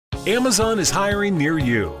Amazon is hiring near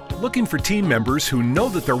you, looking for team members who know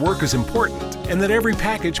that their work is important and that every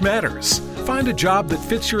package matters. Find a job that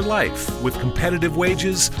fits your life with competitive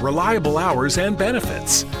wages, reliable hours, and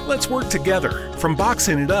benefits. Let's work together, from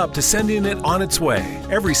boxing it up to sending it on its way.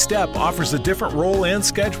 Every step offers a different role and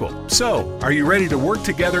schedule. So, are you ready to work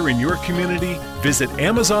together in your community? Visit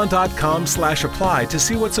Amazon.com/apply to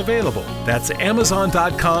see what's available. That's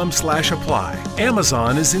Amazon.com/apply.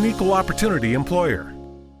 Amazon is an equal opportunity employer.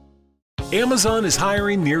 Amazon is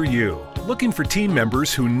hiring near you, looking for team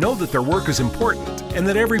members who know that their work is important and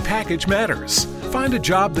that every package matters. Find a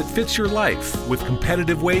job that fits your life with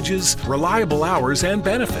competitive wages, reliable hours, and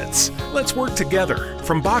benefits. Let's work together,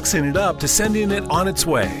 from boxing it up to sending it on its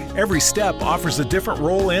way. Every step offers a different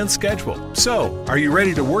role and schedule. So, are you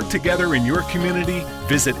ready to work together in your community?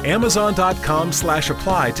 Visit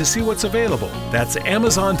Amazon.com/apply to see what's available. That's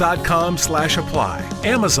Amazon.com/apply.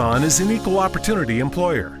 Amazon is an equal opportunity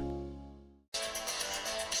employer.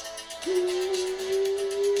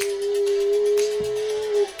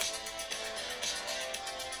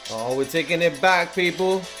 Oh, we're taking it back,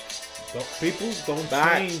 people. Don't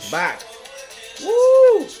Back, change. back.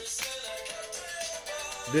 Woo!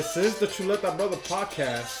 This is the Chuleta Brother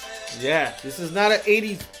Podcast. Yeah, this is not an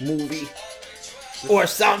 80s movie or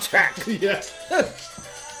soundtrack. Yeah.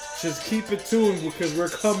 Just keep it tuned because we're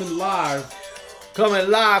coming live. Coming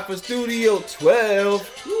live for Studio 12.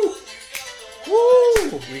 Woo.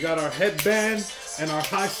 Woo! We got our headband and our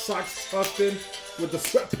high socks tucked in with the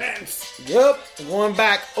sweatpants. Yep, going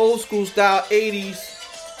back old school style 80s.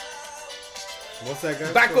 What's that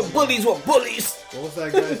guy? Back with bullies with bullies. What was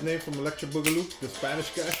that guy's name from Electric Boogaloo? The Spanish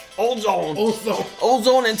guy? Ozone.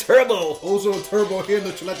 Ozone And Turbo. Ozone Turbo here in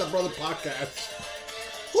the Chuleta Brother Podcast.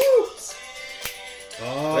 Woo!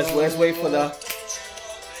 Let's wait for the...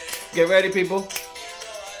 Get ready, people.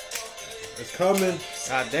 It's coming.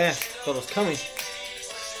 God damn, thought it was coming.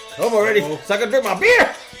 Come already, Uh-oh. so I can drink my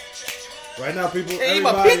beer. Right now, people, Hey, my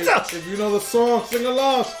everybody, pizza. if you know the song, sing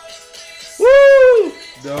along. Woo!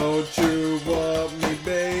 Don't you want me,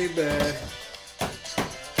 baby?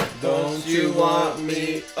 Don't you want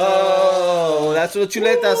me? Oh, that's what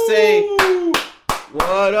Chuleta say.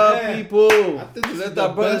 What up, Man, people? I think this is Chuleta the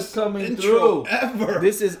Brothers best coming intro through. ever.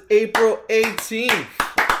 This is April 18th,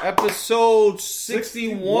 episode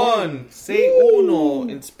 61. Say uno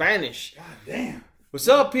in Spanish. God damn. What's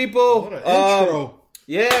up, people? What an intro.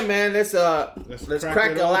 Yeah, man. Let's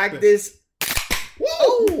crack it like open. this.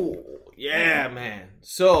 Woo! Yeah, man.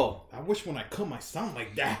 So, I wish when I come I sound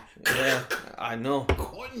like that. yeah, I know.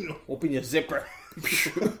 Coño. Open your zipper.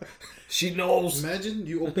 She knows. Imagine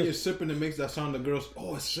you open your zipper and it makes that sound. The girls,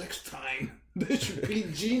 oh, it's sex time. They should be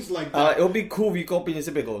jeans like that. It'll be cool if you can open your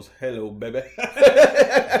zipper. It goes, hello, baby.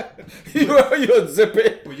 you unzip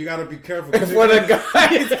it. But you gotta be careful. For the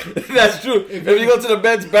guys, that's true. If you go to the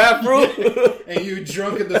men's bathroom and you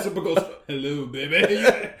drunk and the zipper goes, hello, baby.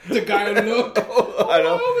 The guy will look. I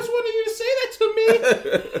know. I always wanted you to say that to me.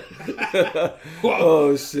 Well,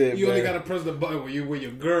 Oh shit! you man. only gotta press the button when you with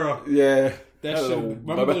your girl. Yeah. That Hello, shit.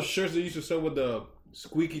 Remember baby. those shirts they used to sell with the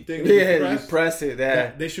squeaky thing? Yeah, you press it.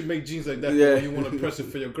 Yeah. They should make jeans like that. Yeah. When you want to press it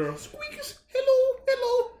for your girl. Squeakers. Hello.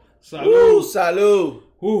 Woo, Salud. salud.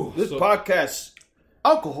 Ooh, This so- podcast,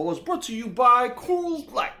 alcohol, is brought to you by Coors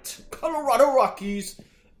Light, Colorado Rockies,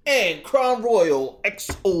 and Crown Royal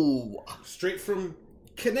XO. straight from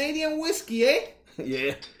Canadian whiskey, eh?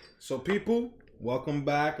 Yeah. So, people, welcome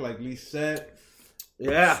back. Like Lee said,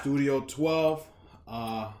 Yeah. Studio 12.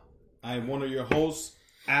 I'm one of your hosts,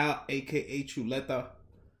 Al, aka Chuleta.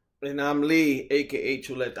 And I'm Lee, a.k.a.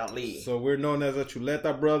 Chuleta Lee. So we're known as the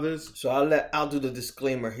Chuleta Brothers. So I'll do the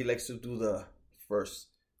disclaimer. He likes to do the first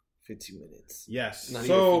 15 minutes. Yes. Not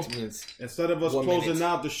So even 15 minutes. instead of us 1 closing minute.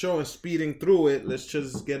 out the show and speeding through it, let's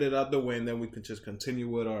just get it out the way and then we can just continue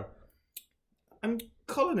with our... I'm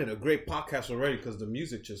calling it a great podcast already because the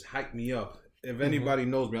music just hyped me up. If anybody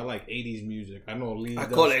knows me, I like 80s music. I know Lee I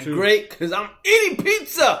does call it too. great because I'm eating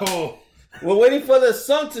pizza. Oh, We're waiting for the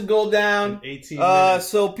sun to go down. 18 minutes.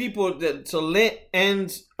 So people, so Lent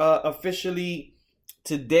ends officially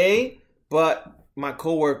today, but my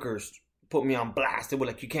coworkers put me on blast. They were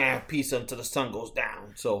like, "You can't have pizza until the sun goes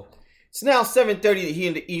down." So it's now 7:30 here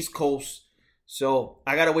in the East Coast. So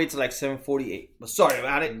I gotta wait till like 7:48. But sorry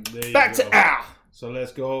about it. There you Back go. to Al. So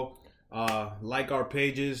let's go. Like our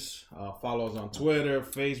pages. Follow us on Twitter,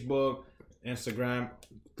 Facebook, Instagram.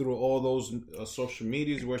 Through all those social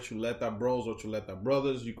medias, where Chuleta Bros or Chuleta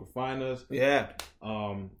Brothers, you can find us. Yeah.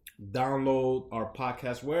 Download our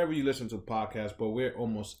podcast wherever you listen to podcasts, but we're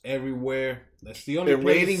almost everywhere. That's the only And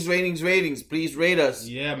place. ratings. Please rate us.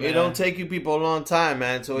 Yeah, man. It don't take you people a long time,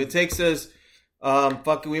 man. So it takes us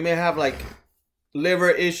We may have like liver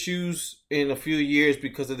issues in a few years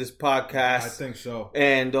because of this podcast. I think so.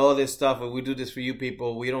 And all this stuff. And we do this for you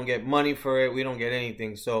people. We don't get money for it. We don't get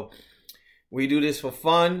anything. So we do this for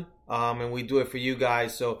fun. And we do it for you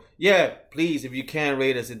guys. So yeah, please, if you can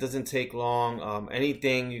rate us, it doesn't take long.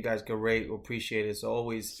 Anything you guys can rate, we'll appreciate it. So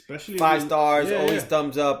always, especially 5 stars, always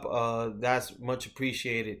thumbs up. That's much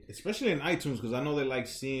appreciated. Especially in iTunes, because I know they like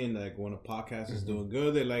seeing like when a podcast is doing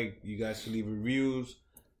good. They like you guys to leave reviews.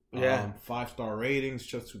 5-star ratings,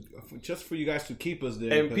 just for you guys to keep us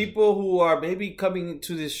there. And people who are maybe coming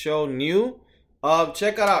to this show new,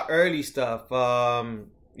 check out our early stuff.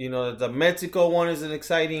 The Mexico one is an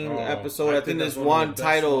exciting episode. I think there's one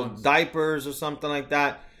titled Diapers or something like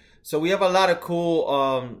that. So we have a lot of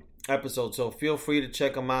cool episodes. So feel free to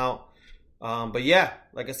check them out. But yeah,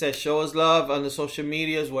 like I said, show us love on the social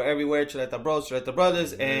medias. We're everywhere. Chuleta Bros, Chuleta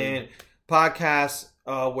Brothers, and podcasts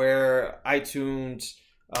where iTunes,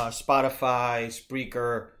 Spotify,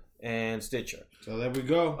 Spreaker, and Stitcher. So there we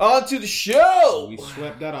go. On to the show. We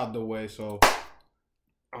swept that out the way. So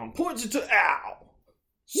I'm pointing to Al.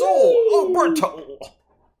 So, Alberto.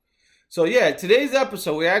 So, yeah, today's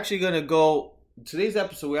episode, we're actually going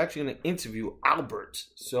to interview Albert.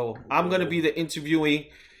 So, I'm going to be the interviewee.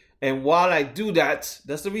 And while I do that,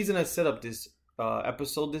 that's the reason I set up this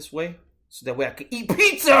episode this way. So that way I can eat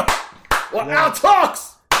pizza while Al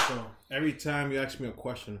talks. So, every time you ask me a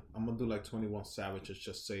question, I'm going to do like 21 Savages.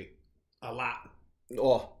 Just say, a lot.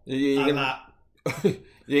 Oh, a lot.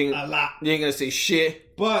 You ain't going to say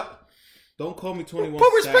shit. But don't call me 21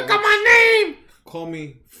 Put respect on my name. Call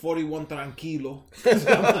me 41 Tranquilo. Because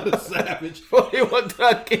I'm not a savage. 41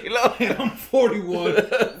 Tranquilo. And I'm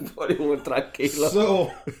 41. 41 Tranquilo.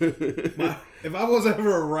 So, if I was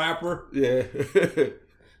ever a rapper,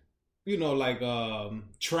 like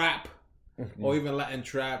trap, or even Latin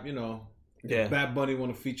trap, Bad Bunny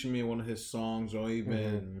want to feature me in one of his songs, or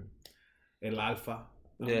even El Alfa.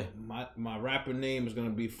 Yeah, my rapper name is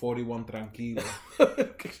gonna be 41 Tranquilo.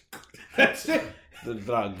 That's it. The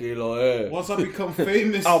Tranquilo, Once I become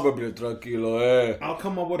famous, I'll be tranquilo, I'll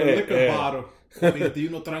come up with a liquor bottle.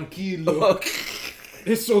 41 Tranquilo.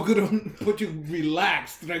 It's so good to put you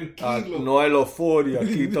relaxed, tranquilo. No hay los 40,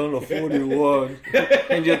 aquí están los 41.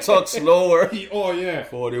 And you talk slower. Oh yeah,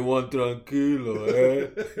 41 tranquilo,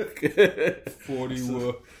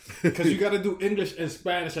 41. Because you got to do English and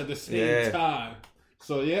Spanish at the same time.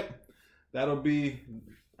 So, that'll be...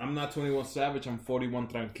 I'm not 21 Savage. I'm 41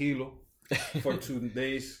 Tranquilo for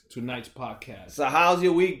tonight's podcast. So, how's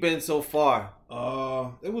your week been so far?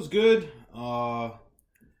 It was good.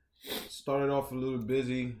 Started off a little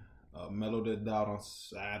busy. Mellowed it out on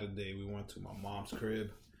Saturday. We went to my mom's crib.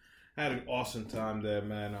 Had an awesome time there,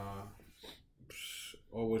 man.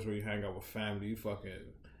 Always when you hang out with family,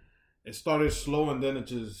 it started slow and then it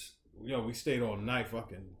just... we stayed all night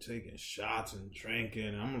fucking taking shots and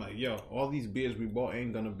drinking. I'm like, all these beers we bought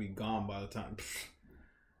ain't gonna be gone by the time.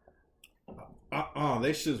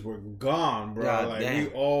 They shits were gone, bro. God, we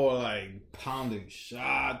all pounding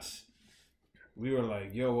shots. We were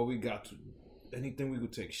like, what we got to... Anything we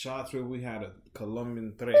could take shots with. We had a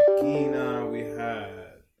Colombian Trequina. We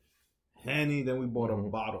had Henny. Then we bought a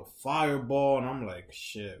bottle of Fireball. And I'm like,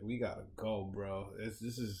 shit, we gotta go, bro.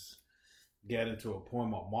 This is... getting to a point.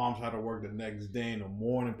 My mom's had to work the next day in the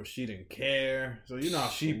morning, but she didn't care. So you know how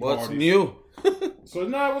she parties. What's new? So it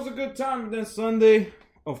was a good time. And then Sunday,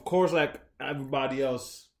 of course, like everybody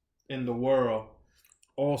else in the world,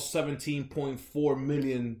 all 17.4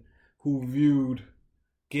 million who viewed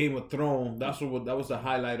Game of Thrones. That was the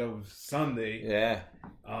highlight of Sunday. Yeah.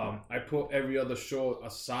 I put every other show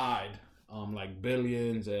aside, like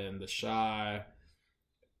Billions and The Shy.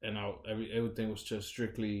 And everything was just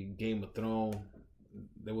strictly Game of Thrones.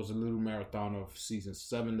 There was a little marathon of season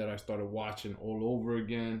 7 that I started watching all over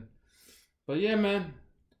again. But yeah, man,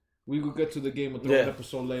 we will get to the Game of Thrones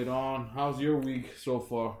episode later on. How's your week so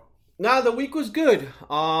far? Nah, the week was good.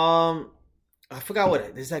 I forgot what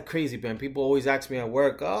it is. That crazy, man. People always ask me at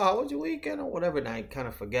work, how was your weekend or whatever, and I kind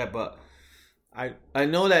of forget. But I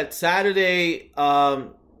know that Saturday,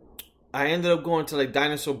 I ended up going to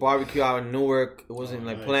Dinosaur Barbecue out in Newark. It wasn't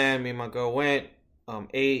nice. Planned. Me and my girl went,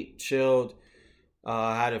 ate, chilled,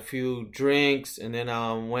 had a few drinks, and then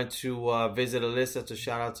went to visit Alyssa. To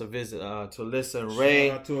shout out to Alyssa and Ray.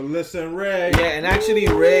 Shout out to Alyssa and Ray. Yeah, and actually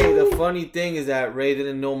Ray. The funny thing is that Ray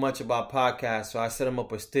didn't know much about podcasts, so I set him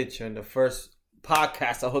up with Stitcher. And the first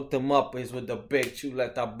podcast I hooked him up is with the big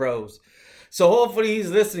Chuleta Bros. So hopefully he's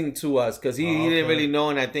listening to us because he didn't really know,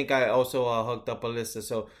 and I think I also hooked up Alyssa.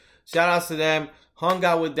 So. Shout outs to them. Hung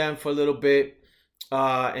out with them for a little bit.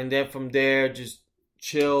 And then from there, just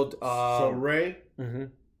chilled. So Ray, mm-hmm.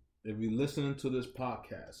 if you're listening to this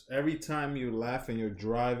podcast, every time you laugh and you're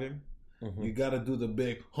driving, you gotta do the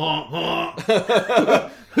big honk honk.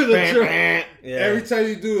 Every time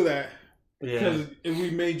you do that, because if we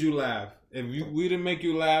made you laugh, if we didn't make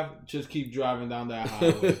you laugh, just keep driving down that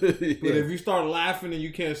highway. But if you start laughing and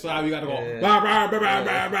you can't stop, you gotta go. Bah, bah, bah,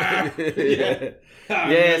 bah, bah,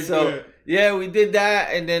 bah. So we did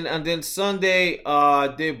that, and then Sunday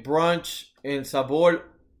did brunch in Sabor.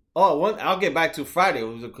 I'll get back to Friday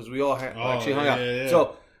because we all actually hung out. Yeah.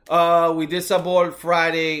 So we did Sabor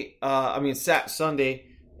Friday. Sunday,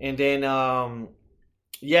 and then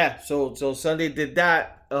So Sunday did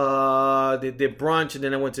that. They did brunch, and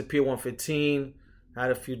then I went to Pier 115,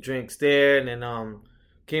 had a few drinks there, and then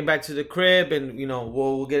came back to the crib, and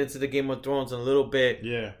we'll get into the Game of Thrones in a little bit.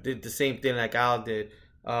 Yeah, did the same thing like Al did.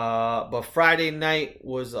 But Friday night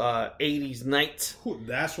was 80s night.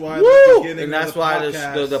 That's why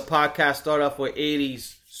the podcast started off with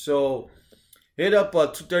 80s. So hit up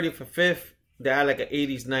 230 for Fifth. They had like an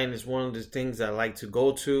 80s night. It's one of the things I like to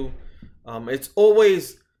go to. It's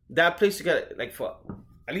always that place you got for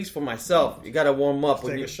at least for myself. You got to warm up.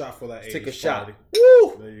 Take a shot for that. Take a shot. Party.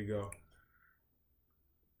 Woo! There you go.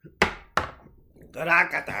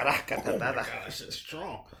 Gosh, it's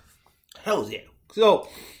strong. Hell yeah. So,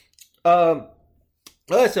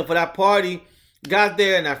 listen, for that party, got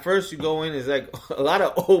there, and at first you go in, it's like a lot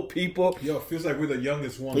of old people. Yo, it feels like we're the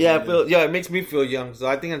youngest ones. Yeah, it makes me feel young, so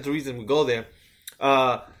I think that's the reason we go there.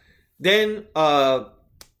 Then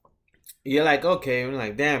you're like, okay, I'm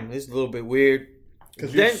like, damn, this is a little bit weird.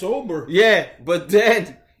 Because you're sober. Yeah, but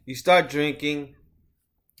then you start drinking,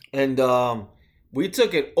 and we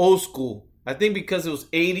took it old school. I think because it was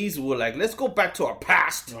 80s, we were like, let's go back to our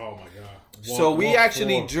past. Oh, my God. So we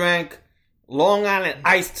actually drank Long Island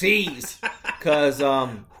iced teas because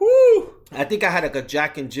I think I had like a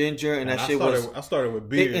Jack and Ginger, and I started with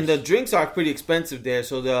beers. And the drinks are pretty expensive there.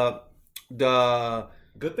 So the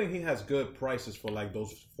good thing he has good prices for like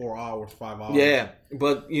those 4 hours, 5 hours. Yeah,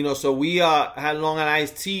 but so we had Long Island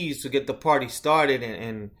iced teas to get the party started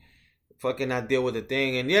and fucking not deal with the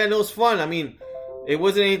thing. And yeah, it was fun. I mean, it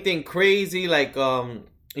wasn't anything crazy like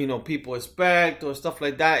people expect or stuff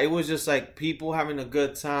like that. It was just like people having a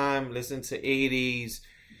good time, listening to 80s,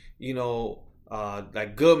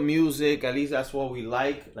 like good music. At least that's what we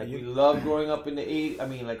like. Like we love growing up in the 80s. I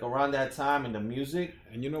mean, like around that time and the music.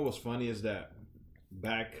 And you know what's funny is that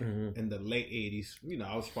back in the late 80s,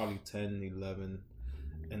 I was probably 10, 11,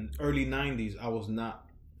 and early 90s,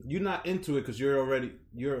 you're not into it because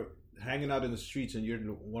you're hanging out in the streets and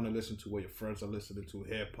you want to listen to what your friends are listening to,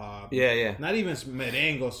 hip hop. Yeah. Not even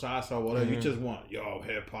merengue, salsa, or whatever. You just want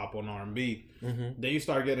hip hop on R&B. Then you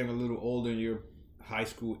start getting a little older in your high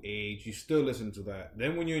school age. You still listen to that.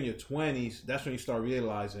 Then when you're in your 20s, that's when you start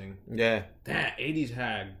realizing, that 80s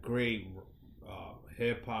had great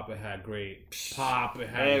hip hop. It had great pop. It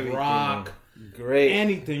had everything, rock. Great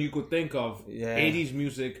anything you could think of. 80s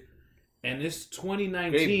music, and it's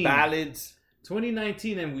 2019. Great ballads.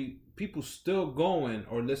 2019, and people still going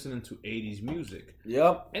or listening to 80s music.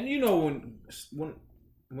 Yep. And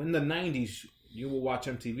when the 90s, you will watch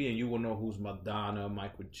MTV and you will know who's Madonna,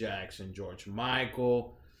 Michael Jackson, George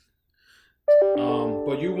Michael.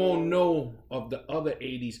 But you won't know of the other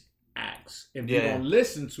 80s acts if you don't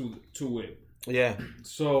listen to it. Yeah.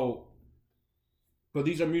 So, but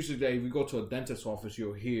these are music that if you go to a dentist's office,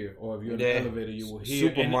 you'll hear, or if you're in the elevator, you will hear.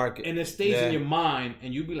 Supermarket. And it stays in your mind,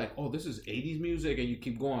 and you'll be like, oh, this is 80s music, and you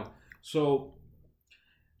keep going. So,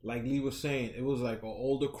 like Lee was saying, it was like an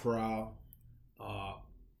older crowd.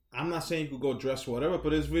 I'm not saying you could go dress or whatever,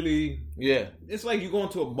 but it's really... Yeah. It's like you're going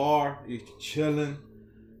to a bar, you're chilling,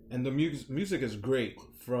 and the music is great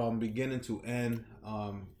from beginning to end.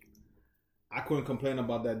 I couldn't complain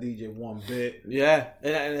about that DJ one bit. Yeah,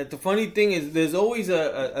 and the funny thing is, there's always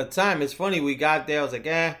a time. It's funny, we got there, I was like,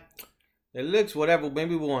 it looks whatever.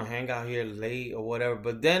 Maybe we won't hang out here late or whatever.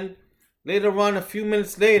 But then, later on, a few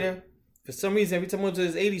minutes later, for some reason, every time we go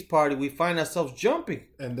to this 80s party, we find ourselves jumping.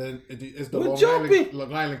 And then it's the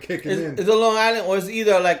Long Island kicking in. It's a Long Island, or it's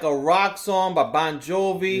either like a rock song by Bon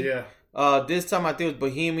Jovi. Yeah. This time, I think it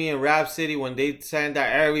was Bohemian Rhapsody. When they sang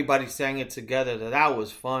that, everybody sang it together. That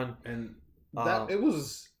was fun. And... it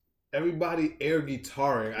was everybody air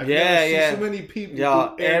guitaring. I've never seen so many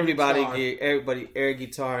people. Everybody air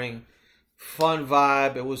guitaring. Fun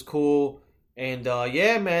vibe. It was cool. And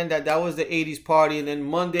man, that was the 80s party. And then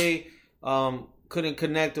Monday, couldn't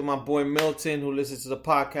connect with my boy Milton, who listens to the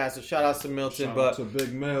podcast. So shout out to Milton. Shout out to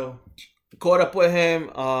Big Mil. Caught up with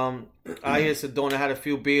him. I here Sedona, had a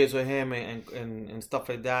few beers with him and stuff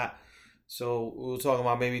like that. So we were talking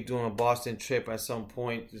about maybe doing a Boston trip at some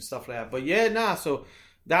point and stuff like that. But yeah, so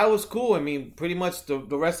that was cool. I mean, pretty much the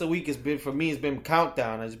rest of the week has been, for me, it's been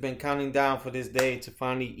countdown. It's been counting down for this day to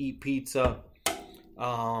finally eat pizza.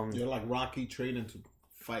 You're like Rocky training to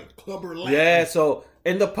fight Clubber Lang. Yeah, so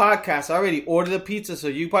in the podcast, I already ordered the pizza, so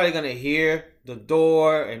you're probably going to hear the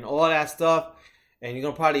door and all that stuff. And you're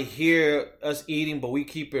going to probably hear us eating, but we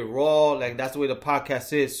keep it raw. Like, that's the way the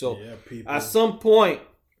podcast is. So at some point,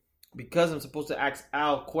 because I'm supposed to ask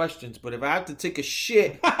Al questions, but if I have to take a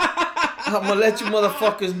shit, I'm going to let you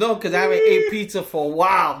motherfuckers know because I haven't ate pizza for a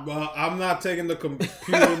while. Well, I'm not taking the computer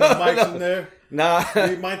and the mics in there. Nah,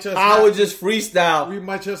 we might just just freestyle. We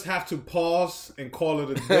might just have to pause and call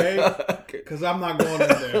it a day because I'm not going in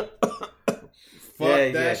there.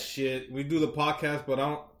 Fuck that shit. We do the podcast, but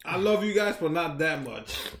I love you guys, but not that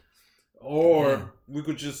much. Or we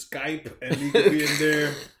could just Skype and we could be in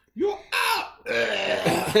there. You're out,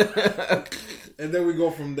 and then we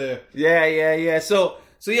go from there. Yeah. So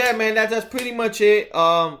yeah, man, that's pretty much it.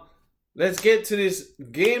 Let's get to this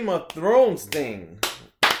Game of Thrones thing.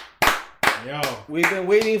 Yo, we've been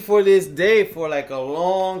waiting for this day for like a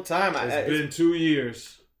long time. It's been 2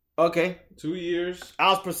 years. Okay. 2 years. I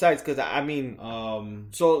was precise because I mean,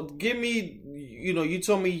 so give me, you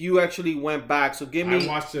told me you actually went back. So give me. I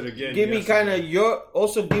watched it again. Give me kind of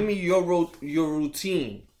give me your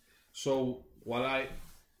routine. So what I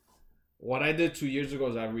did 2 years ago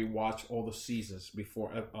is I rewatched all the seasons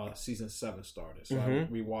before season 7 started. So I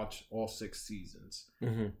rewatched all 6 seasons.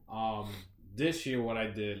 This year, what I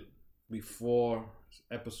did before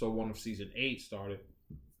episode 1 of season 8 started,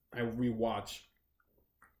 I rewatched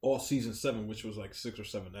all season 7, which was like 6 or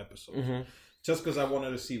 7 episodes, just because I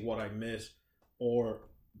wanted to see what I missed, or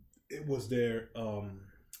it was their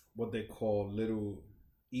what they call little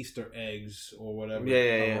Easter eggs or whatever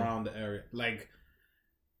around the area. Like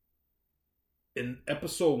in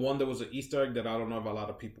episode 1, there was an Easter egg that I don't know if a lot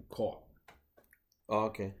of people caught. Oh,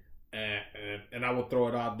 okay. And I will throw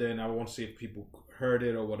it out there, and I want to see if people heard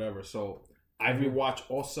it or whatever. So I rewatched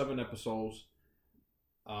all 7 episodes.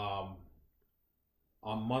 On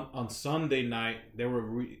Sunday night, they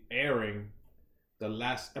were airing the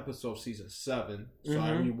last episode of season 7. So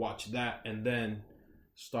I rewatched that and then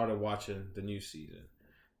started watching the new season.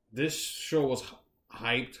 This show was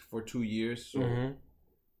hyped for 2 years, so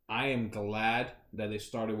I am glad that they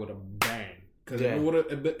started with a bang. Because if it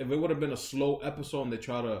would have been a slow episode and they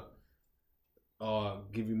try to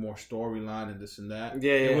give you more storyline and this and that,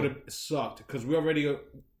 it would have sucked. Because we already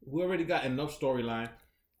got enough storyline.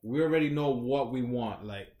 We already know what we want.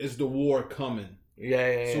 Like, is the war coming?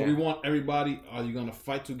 So we want everybody. Are you gonna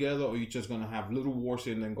fight together, or are you just gonna have little wars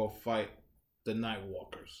and then go fight the Night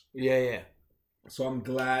Walkers? So I'm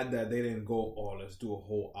glad that they didn't go, let's do a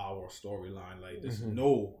whole hour storyline like this.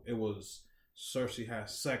 No, it was Cersei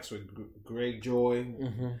has sex with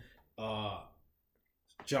Greyjoy.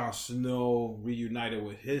 Jon Snow reunited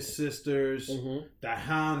with his sisters. The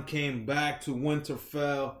Hound came back to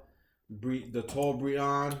Winterfell. The tall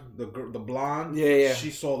Brienne, the blonde. She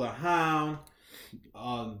saw the Hound.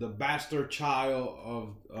 The bastard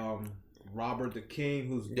child of Robert the King,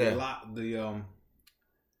 who's the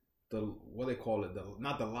what they call it,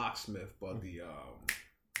 not the locksmith, but the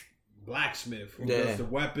blacksmith who does the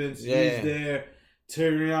weapons. He's there.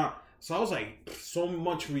 Tyrion. So I was like, so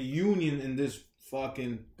much reunion in this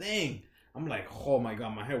fucking thing. I'm like, oh my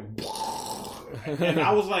god, my hair. And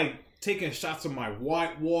I was like taking shots of my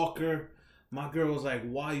White Walker. My girl was like,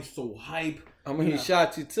 why are you so hype? How many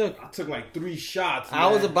shots you took? I took like 3 shots. I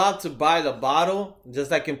was about to buy the bottle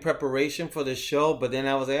just like in preparation for the show, but then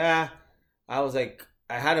I was like,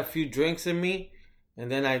 I had a few drinks in me,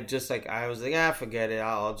 and then I was like, forget it.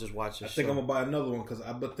 I'll just watch the show. I think I'm gonna buy another one because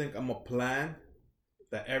I think I'm gonna plan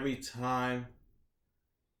that every time,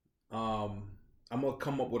 I'm gonna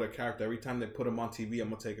come up with a character. Every time they put him on TV, I'm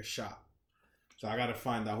gonna take a shot. So I gotta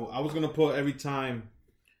find out who. I was gonna put every time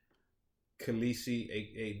Khaleesi,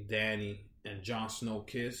 a Dany, and Jon Snow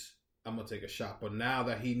kiss, I'm gonna take a shot. But now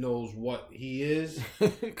that he knows what he is,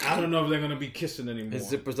 I don't know if they're gonna be kissing anymore. His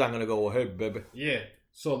zipper's not gonna go, well, hey, baby. Yeah.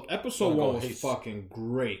 So episode 1 was fucking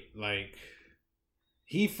great. Like,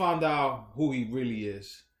 he found out who he really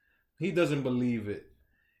is. He doesn't believe it.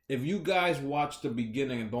 If you guys watch the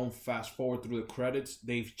beginning and don't fast forward through the credits,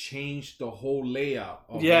 they've changed the whole layout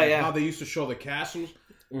of how they used to show the castles.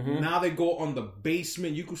 Now they go on the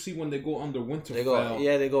basement. You can see when they go under Winterfell.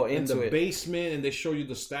 They go into the basement, and they show you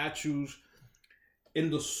the statues. In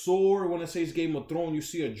the sword, when it says Game of Thrones, you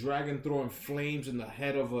see a dragon throwing flames in the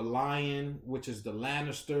head of a lion, which is the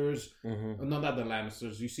Lannisters. No, not the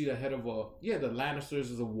Lannisters. You see the head of the Lannisters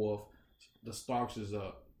is a wolf. The Starks is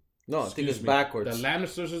a No, I think it's backwards. The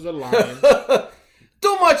Lannisters is the lion.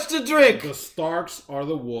 Too much to drink. The Starks are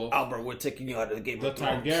the wolf. Albert, we're taking you out of the Game of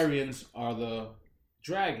Thrones. The Targaryens are the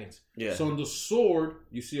dragons. Yeah. So in the sword,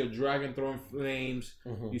 you see a dragon throwing flames.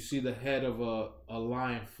 Mm-hmm. You see the head of a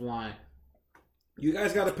lion flying. You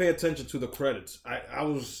guys got to pay attention to the credits. I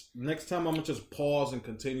was next time I'm gonna just pause and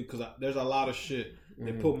continue because there's a lot of shit.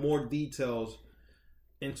 They put more details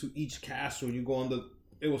into each castle. You go on the.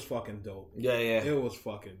 It was fucking dope. Yeah. It was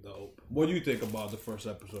fucking dope. What do you think about the first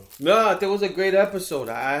episode? No, I think it was a great episode.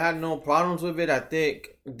 I had no problems with it. I think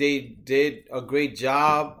they did a great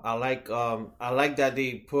job. I like that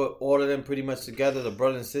they put all of them pretty much together, the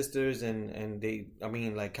brothers and sisters, and they, I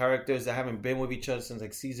mean, like characters that haven't been with each other since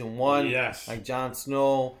like season 1. Yes. Like Jon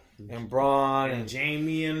Snow and Bronn and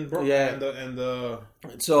Jamie and the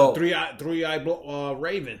three-eyed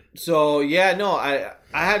Raven. So yeah, no, I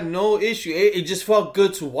had no issue. It just felt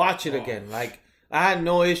good to watch it again. Like I had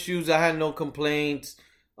no issues. I had no complaints.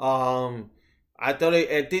 I thought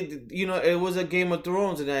it did. You know, it was a Game of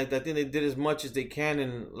Thrones, and I think they did as much as they can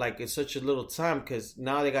in like in such a little time because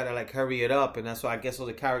now they gotta like hurry it up, and that's why I guess all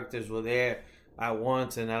the characters were there at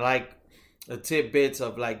once, and I like the tidbits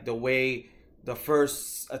of like the way. The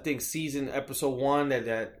first, I think, season, episode 1,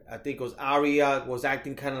 that I think was Arya was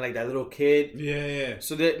acting kind of like that little kid. Yeah.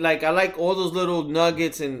 So that, like, I like all those little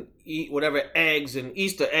nuggets and whatever eggs and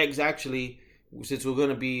Easter eggs actually, since we're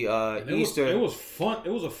gonna be Easter. It was fun.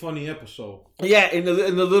 It was a funny episode. Yeah, in the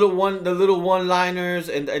little one-liners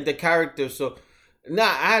and the characters. So,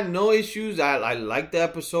 I had no issues. I liked the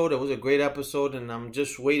episode. It was a great episode, and I'm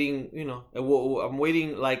just waiting. You know, I'm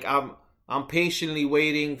waiting. Like I'm patiently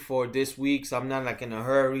waiting for this week, so I'm not like in a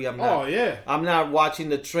hurry. I'm not watching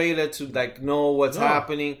the trailer to like know what's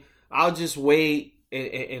happening. I'll just wait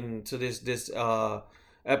until this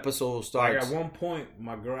episode starts. Like at one point,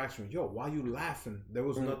 my girl asked me, "Yo, why you laughing?" There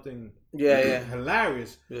was nothing. Yeah.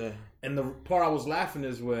 Hilarious. Yeah. And the part I was laughing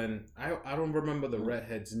is when I don't remember the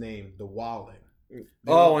redhead's name, the wilding.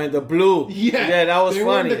 And the blue. Yeah, that was they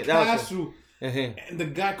funny. Were in the castle. And the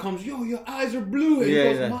guy comes, "Yo, your eyes are blue." And he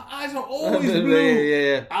goes, "My eyes are always blue."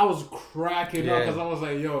 Yeah. I was cracking up because I was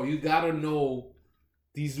like, "Yo, you gotta know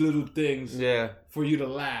these little things for you to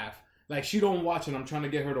laugh." Like she don't watch, and I'm trying to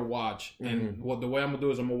get her to watch. And the way I'm gonna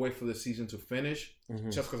do is I'm gonna wait for the season to finish,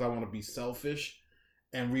 just because I want to be selfish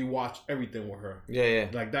and rewatch everything with her. Yeah.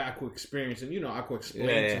 Like that, I could experience, and I could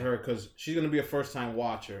explain to her because she's gonna be a first time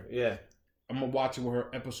watcher. Yeah, I'm gonna watch it with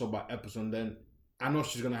her episode by episode, and then I know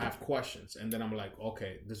she's gonna have questions, and then I'm like,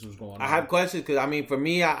 okay, this is going on. I have questions because I mean, for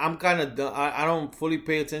me, I'm kind of I don't fully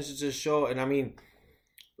pay attention to the show, and I mean,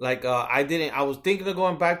 like I didn't. I was thinking of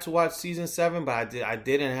going back to watch season 7, but I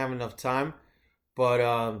didn't have enough time. But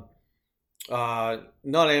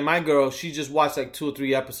no, like my girl, she just watched like 2 or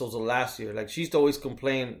 3 episodes of last year. Like she used to always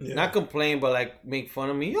complain, not complain, but like make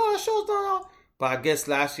fun of me. Yo, that show's not on. But I guess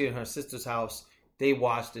last year in her sister's house, they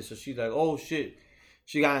watched it, so she's like, oh shit.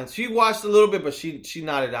 She watched a little bit, but she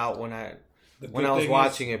nodded out when I was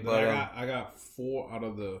watching it. But I got 4 out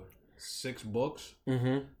of the 6 books,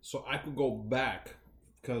 so I could go back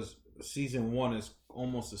because season 1 is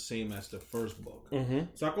almost the same as the first book.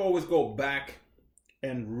 So I could always go back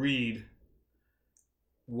and read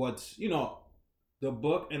what's the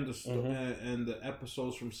book and the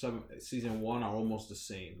episodes from season 1 are almost the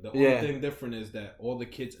same. The only thing different is that all the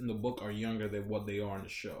kids in the book are younger than what they are in the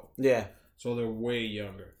show. Yeah. So they're way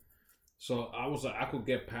younger. So I was like, I could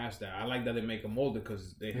get past that. I like that they make them older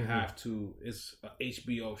because they have to. It's an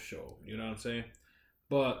HBO show. You know what I'm saying?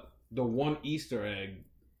 But the one Easter egg,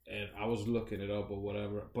 and I was looking it up or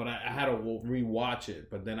whatever, but I had to rewatch it.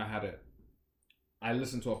 But then I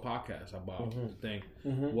listened to a podcast about the thing.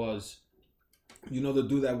 Was, the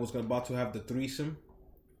dude that was about to have the threesome?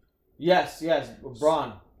 Yes,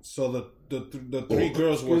 Bronn. So the 3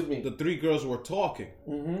 girls the 3 girls were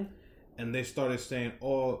talking. And they started saying,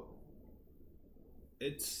 "Oh,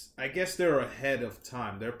 I guess they're ahead of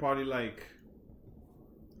time. They're probably like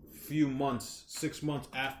few months, 6 months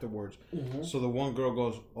afterwards." So the one girl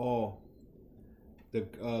goes, "Oh,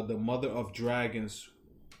 the mother of dragons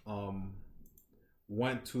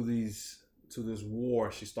went to this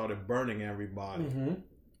war. She started burning everybody." And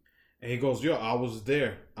he goes, "Yo, I was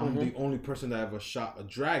there. I'm the only person that ever shot a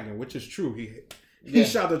dragon," which is true. He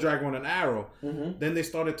shot the dragon with an arrow. Then they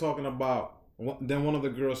started talking about. Then one of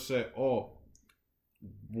the girls said, "Oh,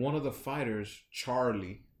 one of the fighters,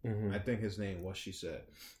 Charlie, I think his name was." She said,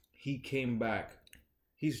 "He came back.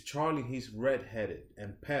 He's Charlie. He's redheaded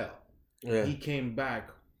and pale. Yeah. He came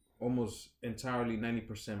back almost entirely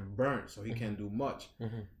 90% burnt, so he can't do much."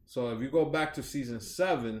 So if you go back to season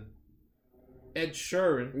 7, Ed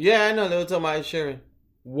Sheeran. Yeah, I know they were talking about Ed Sheeran.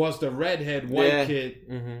 was the redhead white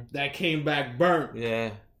kid that came back burnt.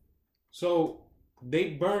 Yeah. So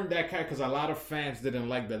they burned that cat because a lot of fans didn't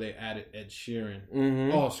like that they added Ed Sheeran.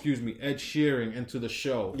 Ed Sheeran into the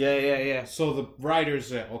show. Yeah. So the writers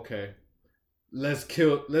said, okay, let's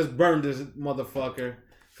burn this motherfucker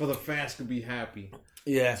for the fans to be happy.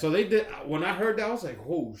 Yeah. So they did. When I heard that, I was like,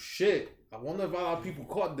 oh shit. I wonder if a lot of people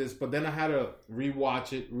caught this. But then I had to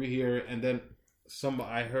rewatch it, rehear it, and then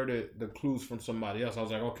I heard the clues from somebody else. I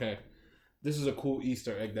was like, okay, this is a cool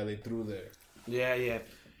Easter egg that they threw there. Yeah.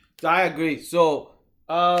 So I agree. So,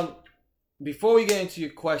 before we get into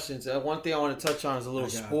your questions, one thing I want to touch on is a little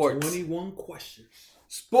sports. 21 questions.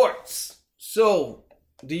 Sports. So,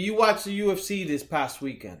 did you watch the UFC this past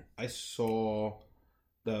weekend? I saw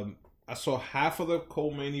half of the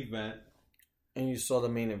co-main event. And you saw the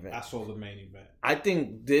main event. I saw the main event. I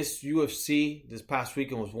think this UFC this past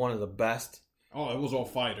weekend was one of the best. Oh, it was all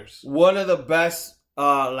fighters. One of the best,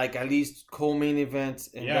 at least co-main events.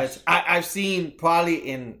 And yes. I've seen probably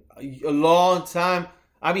in a long time.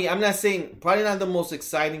 I mean, I'm not saying probably not the most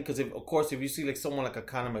exciting because, of course, if you see like someone like a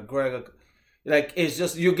Conor McGregor, like it's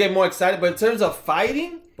just you get more excited. But in terms of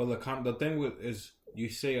fighting, but the thing is you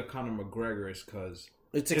say a Conor McGregor is because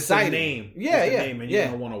it's exciting. A name. Yeah, it's a name, and you're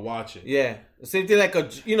gonna want to watch it. Yeah, same thing like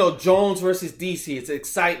Jones versus DC. It's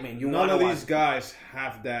excitement. None of these guys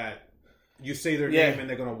have that. You say their name and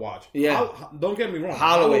they're gonna watch. Yeah, don't get me wrong.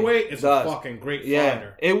 Holloway is a fucking great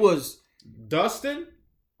fighter. It was Dustin,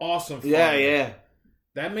 awesome fighter. Yeah.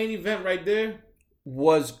 That main event right there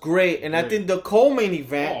was great, and I think the co-main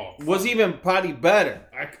event was even probably better.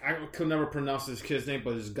 I could never pronounce this kid's name,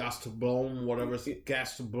 but it's Gastelum, whatever.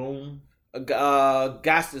 Gastelum.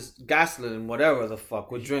 Gaslin, whatever the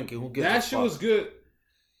fuck. We're drinking. Who gives a fuck? That shit was good.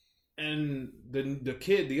 And the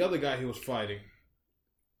kid, the other guy he was fighting.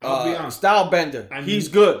 I'll be honest. Stylebender. He's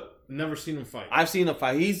good. Never seen him fight. I've seen him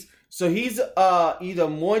fight. He's either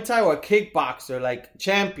Muay Thai or a kickboxer, like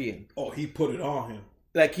champion. Oh, he put it on him.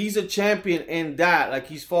 Like he's a champion in that. Like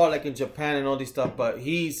he's fought like in Japan and all this stuff, but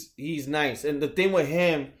he's nice. And the thing with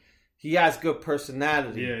him, he has good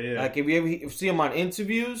personality. Yeah. Like if you ever see him on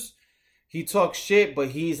interviews, he talks shit, but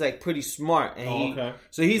he's like pretty smart. And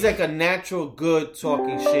so he's like a natural good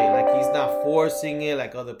talking shit. Like he's not forcing it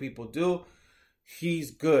like other people do.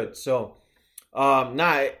 He's good. So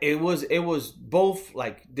it was both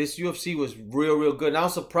like this UFC was real good. And I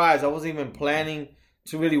was surprised. I wasn't even planning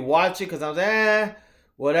to really watch it because I was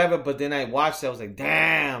whatever. But then I watched it. I was like,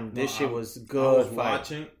 damn, this shit was good. I was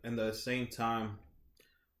watching, and at the same time,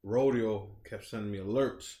 Rodeo kept sending me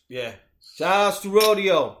alerts. Yeah. Shout outs to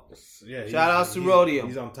Rodeo. Yeah. Shout outs to Rodeo.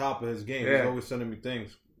 He's on top of his game. Yeah. He's always sending me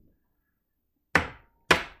things.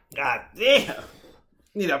 God damn.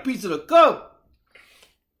 Need a piece of the coke.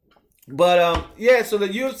 But so the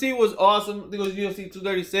UFC was awesome. I think it was UFC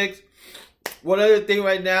 236. One other thing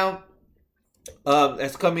right now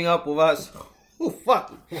that's coming up with us. Oh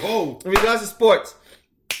fuck. Whoa. In regards to sports,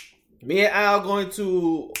 me and Al going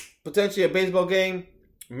to potentially a baseball game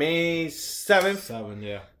May 7th. 7,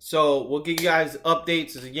 yeah. So we'll give you guys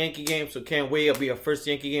updates. It's a Yankee game, so can't wait. It'll be our first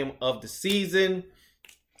Yankee game of the season.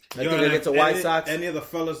 I think it's a White Sox. Any of the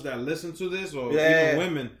fellas that listen to this, or even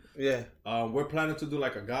women, yeah, we're planning to do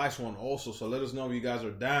like a guys one also. So let us know if you guys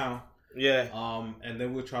are down. Yeah. And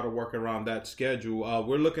then we'll try to work around that schedule.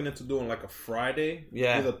 We're looking into doing like a Friday,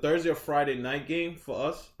 either Thursday or Friday night game for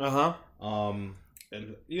us.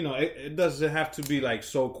 And it doesn't have to be like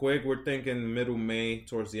so quick. We're thinking middle May,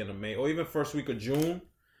 towards the end of May, or even first week of June.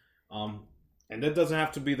 And that doesn't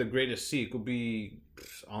have to be the greatest seat. It could be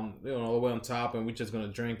on all the way on top, and we're just gonna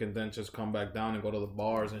drink and then just come back down and go to the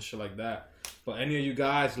bars and shit like that. But any of you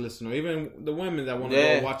guys listening, or even the women that want to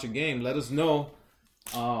go watch a game, let us know.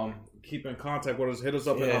 Keep in contact with us. Hit us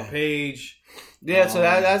up on our page. Yeah, so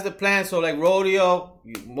that's the plan. So like Rodeo,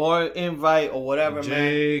 more invite or whatever,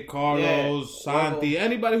 Jay, man. Carlos, Santi,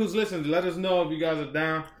 anybody who's listening, let us know if you guys are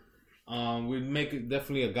down. We make it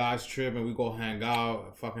definitely a guys trip, and we go hang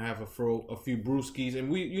out, fucking have a few brewskis,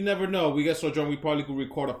 and you never know. We get so drunk, we probably could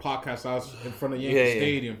record a podcast out in front of Yankee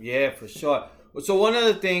Stadium. Yeah, for sure. So one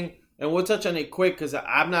other thing, and we'll touch on it quick because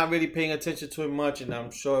I'm not really paying attention to it much, and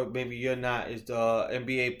I'm sure maybe you're not, is the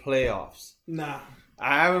NBA playoffs. Nah.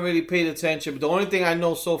 I haven't really paid attention, but the only thing I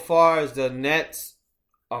know so far is the Nets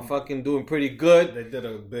are fucking doing pretty good. They did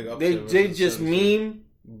a big upset. They just meme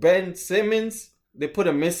Ben Simmons. They put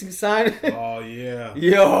a missing sign. Oh, yeah.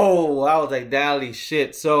 Yo, I was like, dally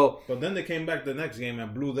shit. So, but then they came back the next game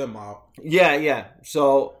and blew them out. Yeah.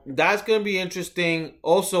 So, that's going to be interesting.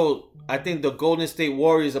 Also, I think the Golden State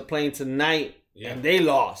Warriors are playing tonight, and they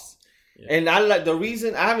lost. Yeah. And I like the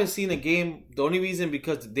reason, I haven't seen a game, the only reason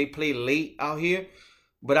because they play late out here.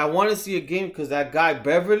 but I want to see a game because that guy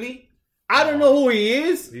Beverly, I don't know who he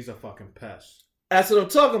is. He's a fucking pest. That's what I'm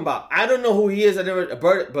talking about. I don't know who he is. I never,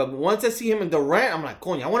 but once I see him in Durant, I'm like,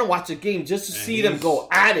 Coño, I want to watch a game just to see them go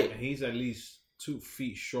at it. He's at least 2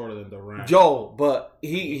 feet shorter than Durant. Joe, but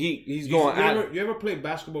he's going at it. You ever play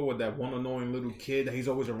basketball with that one annoying little kid that he's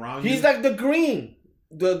always around you? He's like the green.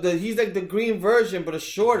 He's like the green version, but a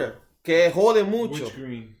shorter. Que jode mucho. Which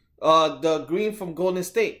green? The green from Golden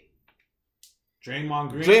State. Draymond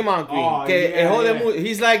Green. Oh, yeah.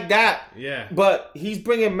 He's like that. Yeah. But he's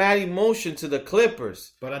bringing mad emotion to the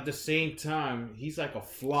Clippers. But at the same time, he's like a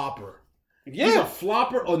flopper. Yeah. He's a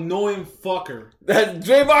flopper, annoying fucker. That's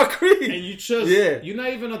Draymond Green. And you're not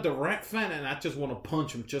even a Durant fan, and I just want to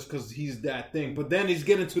punch him just because he's that thing. But then he's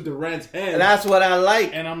getting to Durant's head. And that's what I like.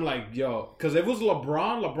 And I'm like, yo, because if it was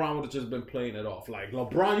LeBron would have just been playing it off. Like,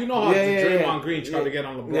 LeBron, you know how Draymond Green tried to get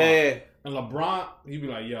on LeBron. Yeah. And LeBron, he'd be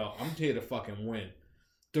like, yo, I'm here to fucking win.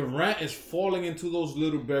 Durant is falling into those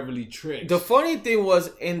little Beverly tricks. The funny thing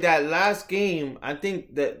was, in that last game, I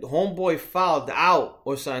think that homeboy fouled out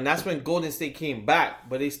or something. That's when Golden State came back,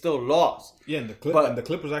 but they still lost. Yeah, and the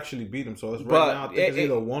Clippers actually beat them. So it's right now, I think it's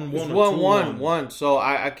either 1-1 or 2-1. 1-1. So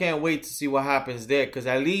I can't wait to see what happens there. Because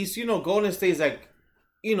at least, Golden State's like,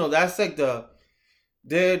 that's like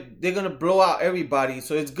they're going to blow out everybody.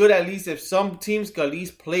 So it's good at least if some teams can at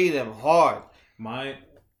least play them hard. My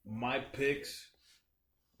picks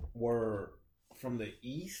were from the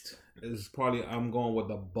East. Is probably I'm going with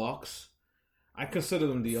the Bucks. I consider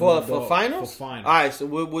them the for finals. For finals. All right, so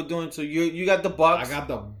we're doing. So you got the Bucks. I got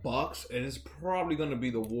the Bucks, and it's probably going to be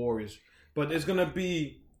the Warriors, but it's going to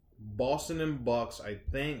be Boston and Bucks. I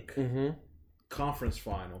think conference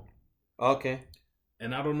final. Okay.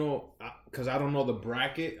 And I don't know because I don't know the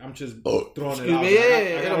bracket. I'm just throwing it out.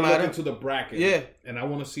 I gotta look into the bracket. Yeah, and I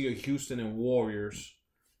want to see a Houston and Warriors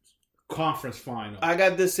conference final. I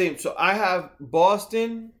got the same. So I have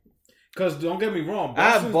Boston. Because don't get me wrong, I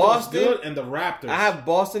have Boston good and the Raptors. I have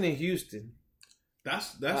Boston and Houston.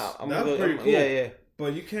 That's pretty cool. Yeah.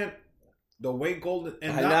 But you can't. The way Golden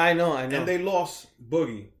and I know. And they lost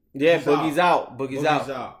Boogie. Yeah, Boogie's out. Boogie's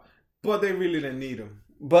out. But they really didn't need him.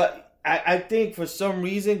 But I think for some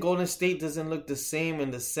reason Golden State doesn't look the same in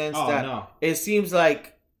the sense that it seems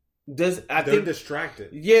like. They're distracted.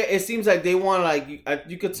 Yeah, it seems like they want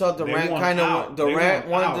you could tell Durant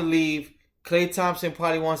wanted to leave. Klay Thompson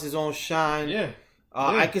probably wants his own shine. Yeah.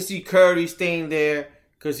 I could see Curry staying there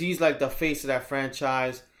because he's like the face of that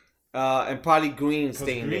franchise, and probably Green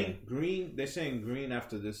staying there. Green, they're saying Green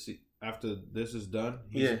after this is done.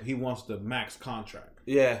 He wants the max contract.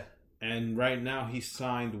 Yeah. And right now he's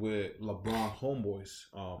signed with LeBron homeboys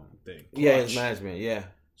thing. Clutch. Yeah, his management. Yeah.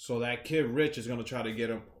 So that kid Rich is gonna try to get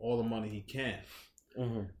him all the money he can.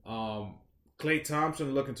 Klay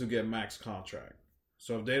Thompson looking to get max contract.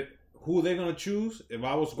 So who they're gonna choose? If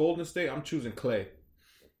I was Golden State, I'm choosing Klay.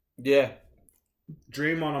 Yeah.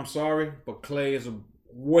 Draymond, I'm sorry, but Klay is a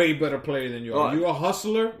way better player than you are. You're a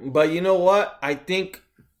hustler. But you know what? I think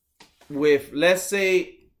let's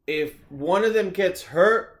say if one of them gets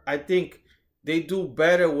hurt, I think they do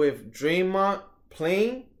better with Draymond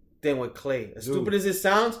playing than with Klay. As stupid as it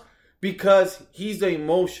sounds, because he's the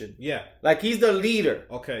emotion. Yeah. Like he's the leader.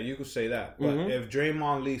 Okay, you could say that. But if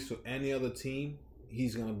Draymond leaves to any other team,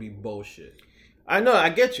 he's going to be bullshit. I know, I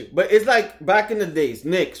get you. But it's like back in the days,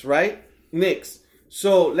 Knicks, right? Knicks.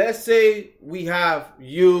 So let's say we have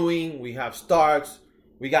Ewing, we have Starks,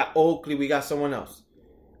 we got Oakley, we got someone else.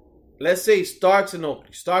 Let's say Starks and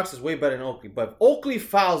Oakley. Starks is way better than Oakley. But if Oakley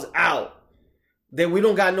fouls out, then we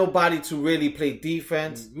don't got nobody to really play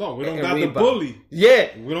defense. No, we don't got rebound. The bully. Yeah.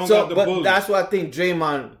 We don't got the bully. That's why I think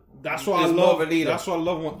Draymond That's why I love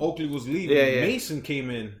when Oakley was leaving. Yeah. Mason came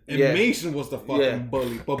in. And Mason was the fucking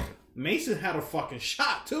bully. But Mason had a fucking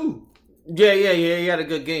shot too. Yeah. He had a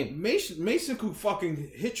good game. Mason could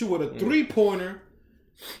fucking hit you with a 3-pointer,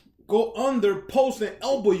 go under, post, and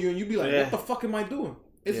elbow you, and you'd be like, what the fuck am I doing?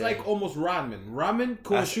 It's like almost Rodman. Rodman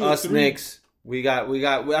could shoot us 3. Knicks. We got.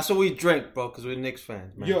 That's what we drink, bro, because we're Knicks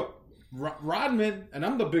fans, man. Yo, Rodman, and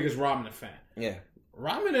I'm the biggest Rodman fan. Yeah.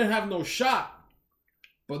 Rodman didn't have no shot,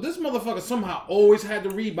 but this motherfucker somehow always had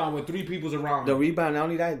the rebound with 3 people around him. The rebound, not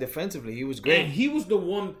only that, defensively, he was great. And he was the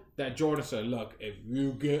one that Jordan said, look, if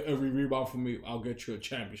you get every rebound from me, I'll get you a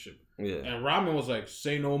championship. Yeah. And Rodman was like,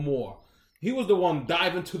 say no more. He was the one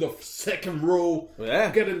diving to the second row,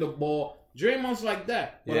 getting the ball. Draymond's like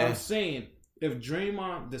that. But I'm saying, if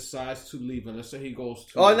Draymond decides to leave, and let's say he goes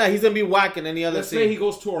to... Oh, no, he's going to be whacking any other team. Let's say he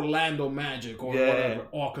goes to Orlando Magic or whatever.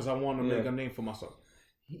 Oh, because I want to make a name for myself.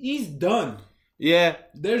 He's done. Yeah.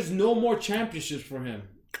 There's no more championships for him.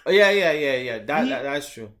 Yeah.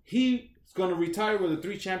 That's true. He He's going to retire with the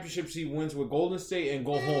 3 championships he wins with Golden State and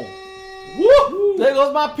go home. Woo! There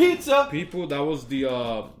goes my pizza. People, that was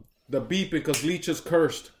the beep because Leach is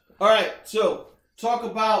cursed. All right, so talk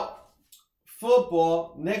about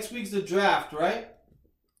football. Next week's the draft, right?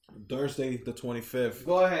 Thursday, the 25th.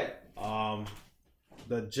 Go ahead.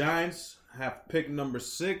 The Giants have pick number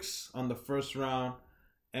 6 on the first round,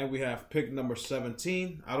 and we have pick number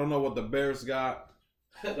 17. I don't know what the Bears got.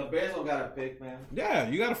 The Bears don't got a pick, man. Yeah,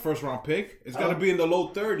 you got a first round pick. It's got to be in the low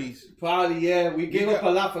 30s. Probably, yeah. We gave up a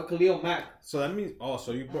lot for Khalil Mack. So that means,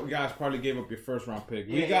 so you guys probably gave up your first round pick.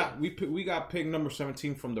 Yeah. We got pick number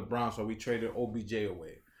 17 from the Browns, so we traded OBJ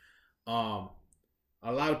away.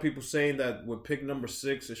 A lot of people saying that with pick number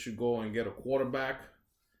 6, it should go and get a quarterback,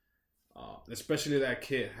 especially that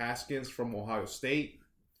kid Haskins from Ohio State.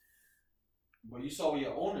 But you saw what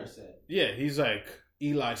your owner said. Yeah, he's like,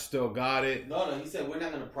 Eli still got it. No, he said we're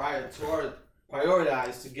not going to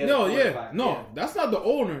prioritize to get a quarterback. That's not the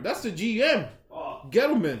owner. That's the GM. Oh.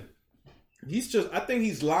 Gettleman. I think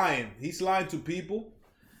he's lying. He's lying to people.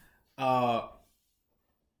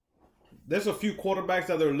 There's a few quarterbacks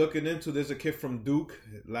that they're looking into. There's a kid from Duke,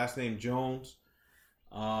 last name Jones.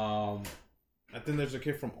 I think there's a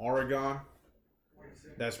kid from Oregon.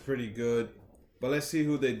 That's pretty good. But let's see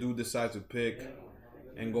who they do decide to pick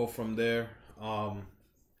and go from there.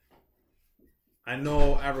 I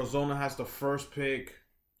know Arizona has the first pick.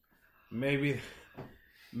 Maybe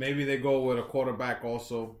they go with a quarterback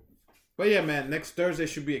also. But yeah, man, next Thursday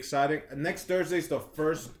should be exciting. Next Thursday's the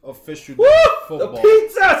first official day of football. The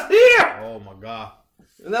pizza's here! Oh my God.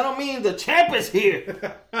 And that don't mean the champ is here.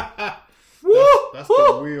 Woo! That's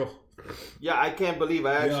the wheel. Yeah, I can't believe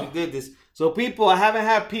I actually did this. So people, I haven't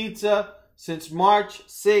had pizza since March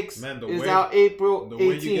 6th. Man, it's out April 18th. The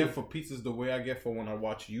way you get for pizza is the way I get for when I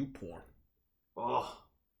watch you porn. Oh.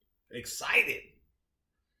 Excited.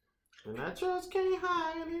 And I just can't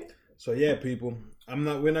hide it. So yeah, people.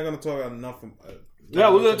 We're not gonna talk enough. We're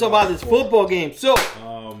gonna talk about this football game. So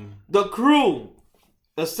the crew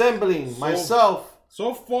assembling myself.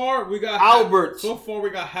 So far we got Albert. So far we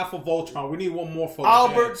got half of Voltron. We need one more for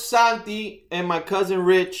Albert, Santi, and my cousin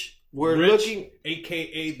Rich. We're looking,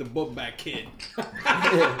 aka the book bag kid.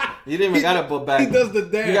 He didn't even got a book bag. He does the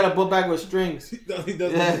dance. He got a book bag with strings. He does.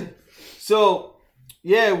 Yeah. So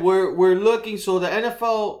yeah, we're looking. So the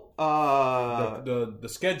NFL. The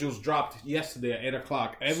schedules dropped yesterday at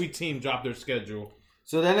 8:00. Every team dropped their schedule.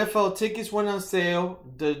 So the NFL tickets went on sale.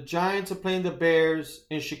 The Giants are playing the Bears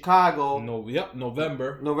in Chicago.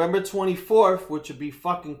 November 24th, which would be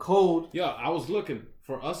fucking cold. Yeah, I was looking.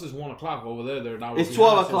 For us, it's 1 o'clock over there. It's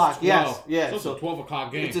 12 o'clock. Yes, yeah. So it's a 12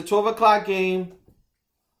 o'clock game. It's a 12 o'clock game.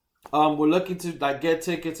 We're looking to get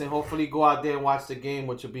tickets and hopefully go out there and watch the game,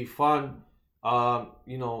 which will be fun. I've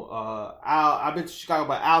been to Chicago,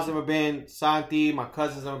 but Al's never been. Santi, my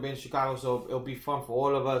cousin's never been to Chicago, so it'll be fun for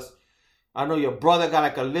all of us. I know your brother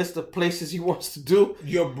got a list of places he wants to do.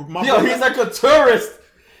 He's like a tourist.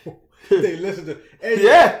 They listen to.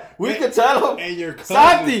 We could tell him. And your cousin,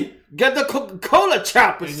 Santi, get the Coca-Cola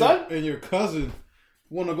chopper, son. And your cousin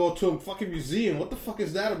want to go to a fucking museum. What the fuck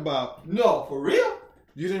is that about? No, for real?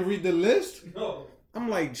 You didn't read the list? No. I'm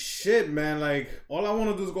like, shit, man. Like, all I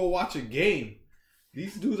want to do is go watch a game.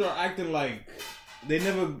 These dudes are acting like they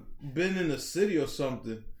never been in the city or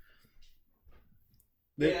something.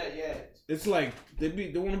 It's like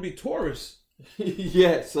they want to be tourists.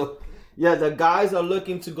 The guys are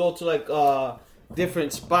looking to go to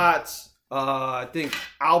different spots. I think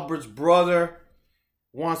Albert's brother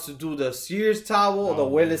wants to do the Sears Tower or the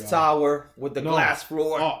Willis Tower with the glass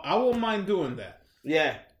floor. Oh, I won't mind doing that.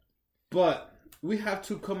 Yeah. But we have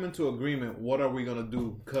to come into agreement. What are we gonna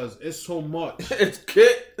do? Because it's so much.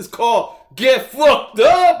 It's called Get Fucked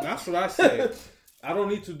Up. That's what I say. I don't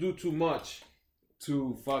need to do too much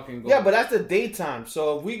to fucking go. Yeah, but that's the daytime.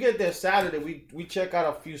 So if we get there Saturday, we check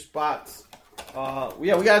out a few spots. We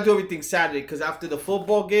gotta do everything Saturday because after the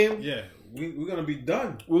football game, we're gonna be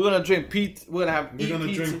done. We're gonna drink pizza. We're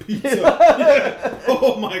gonna drink pizza.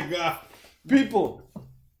 Oh my God, people!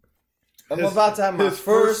 I'm about to have my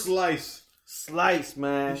first slice,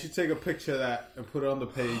 man. You should take a picture of that and put it on the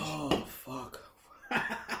page. Oh, fuck.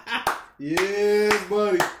 Yes,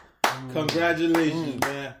 buddy. Congratulations,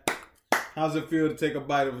 man. How's it feel to take a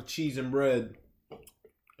bite of cheese and bread?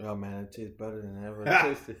 Oh, man, it tastes better than ever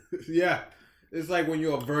tasted. Yeah. It's like when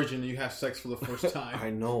you're a virgin and you have sex for the first time. I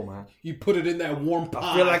know, man. You put it in that warm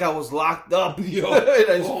pie. I feel like I was locked up. Yo.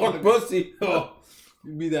 Fuck pussy. Oh.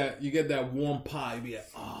 You get that warm pie. You be like,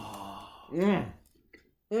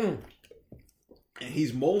 And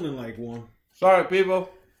he's moaning like one. Sorry, people.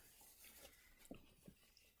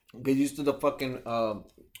 Get used to the fucking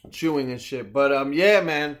chewing and shit. But yeah,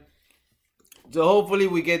 man. So hopefully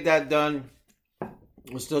we get that done.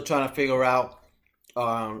 We're still trying to figure out.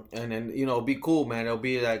 And then, you know, it'll be cool, man. It'll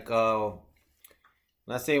be like, not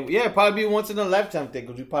saying, yeah, probably be once in a lifetime thing,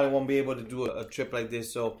 because we probably won't be able to do a trip like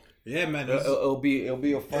this. So yeah, man, it'll be a fun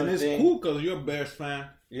thing. And it's cool because you're a Bears fan.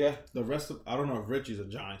 Yeah. The rest of, I don't know if Richie's a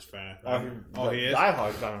Giants fan. He is.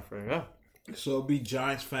 Diehard Giants fan, yeah. So it'll be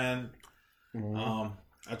Giants fan. Mm-hmm.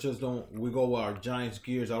 I just don't. We go with our Giants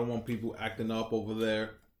gears. I don't want people acting up over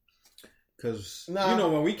there. Because, you know,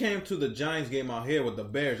 when we came to the Giants game out here with the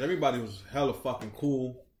Bears, everybody was hella fucking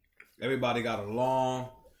cool. Everybody got along.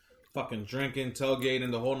 Fucking drinking, tailgating,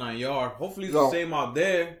 the whole 9 yards. Hopefully it's the same out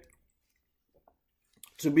there.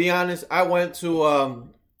 To be honest, I went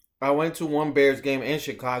to one Bears game in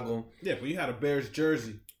Chicago. Yeah, but you had a Bears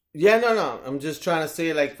jersey. Yeah, no. I'm just trying to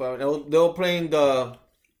say, like, they were playing the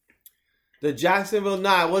Jacksonville.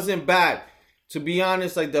 Nah, it wasn't bad. To be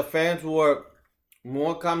honest, like, the fans were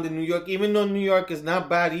more calm than New York, even though New York is not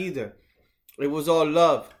bad either. It was all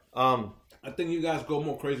love. I think you guys go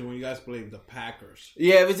more crazy when you guys play the Packers.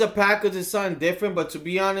 Yeah, if it's the Packers, it's something different. But to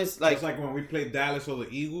be honest, like, it's like when we played Dallas or the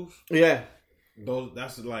Eagles. Yeah,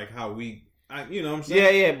 that's like how you know what I'm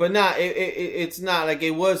saying? Yeah, but nah, it's not like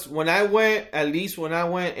it was when I went. At least when I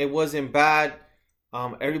went, it wasn't bad.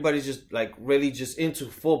 Everybody's just like really just into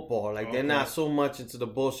football. Like they're not so much into the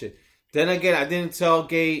bullshit. Then again, I didn't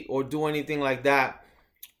tailgate or do anything like that.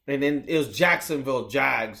 And then it was Jacksonville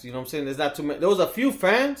Jags. You know what I'm saying? There's not too many. There was a few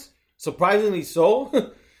fans, surprisingly so.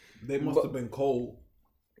 They must have been cold.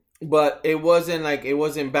 But it wasn't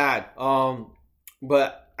bad.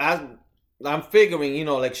 But I'm figuring, you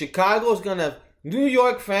know, like Chicago's gonna. New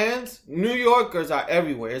York fans, New Yorkers are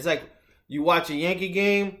everywhere. It's like you watch a Yankee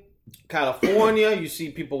game, California, you see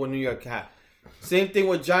people with New York hat. Same thing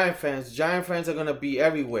with Giant fans. Giant fans are gonna be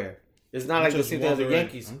everywhere. It's not like the same thing as the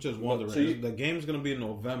Yankees. I'm just wondering. The game's going to be in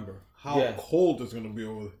November. How cold is going to be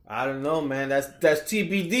over there? I don't know, man. That's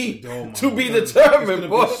TBD. Oh, to be determined,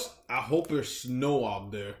 boy. I hope there's snow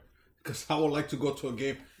out there. Because I would like to go to a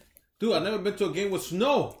game. Dude, I've never been to a game with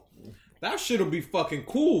snow. That shit will be fucking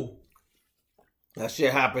cool. That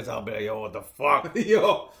shit happens out there. Yo, what the fuck?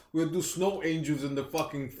 Yo, we'll do snow angels in the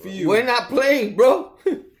fucking field. We're not playing, bro.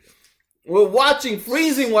 We're watching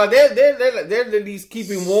freezing while they're at least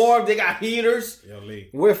keeping warm. They got heaters. Yo,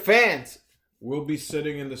 Lee. We're fans. We'll be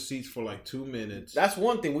sitting in the seats for like 2 minutes. That's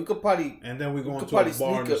one thing. We could probably... And then we go into a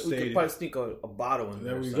bar in the stadium. We could probably sneak a bottle in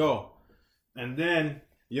there. There we go. And then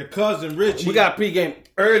your cousin Richie... We got pregame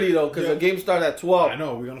early, though, because the game started at 12. I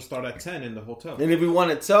know. We're going to start at 10 in the hotel. And if we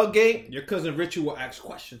want to tailgate... Your cousin Richie will ask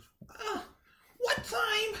questions. What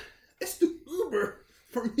time is the Uber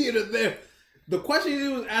from here to there? The question he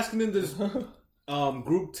was asking in this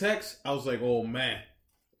group text, I was like, oh, man.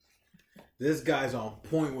 This guy's on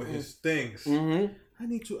point with his things. Mm-hmm. I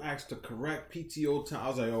need to ask the correct PTO time. I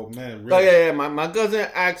was like, oh, man. Really? Oh, yeah. My cousin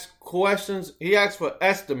asked questions. He asked for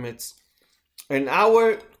estimates. An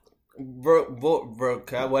hour,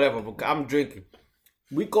 whatever. I'm drinking.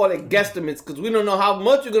 We call it guesstimates because we don't know how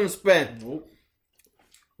much you're going to spend. Nope.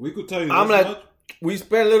 We could tell you I'm like, much. We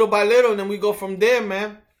spend little by little and then we go from there,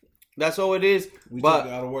 man. That's all it is. We but just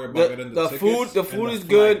gotta worry about getting the food is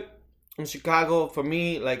good in Chicago for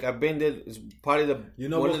me. Like I've been there. It's probably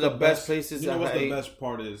one of the best places. You know what the best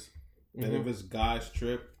part is? That if it's guys'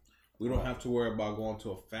 trip, we don't have to worry about going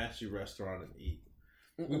to a fancy restaurant and eat.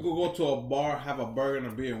 We could go to a bar, have a burger and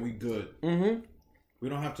a beer, and we good. Mm-hmm. We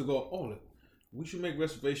don't have to go. Oh, we should make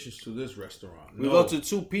reservations to this restaurant. We go to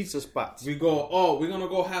 2 pizza spots. We go. Oh, we're gonna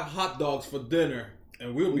go have hot dogs for dinner.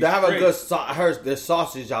 And we'll be They have a good their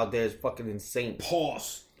sausage out there is fucking insane.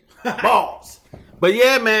 Pause. But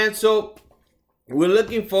yeah, man, so we're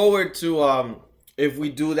looking forward to if we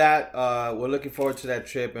do that, we're looking forward to that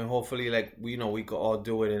trip and hopefully like we could all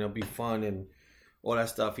do it and it'll be fun and all that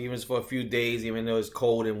stuff, even for a few days, even though it's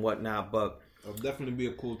cold and whatnot. But it'll definitely be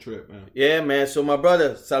a cool trip, man. Yeah, man. So my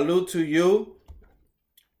brother, salute to you.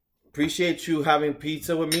 Appreciate you having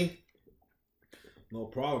pizza with me. No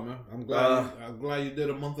problem, man. I'm glad you did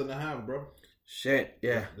a month and a half, bro. Shit,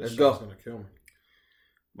 yeah. This Let's go. Gonna kill me.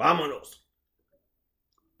 Vámonos.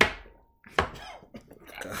 Damn.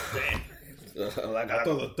 I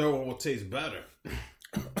thought the third one would taste better.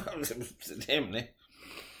 Damn, man.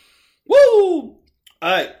 Woo! All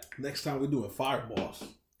right. Next time we do it, fireballs.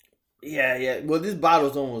 Yeah. Well, this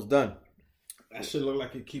bottle's almost done. That shit look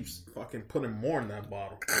like it keeps fucking putting more in that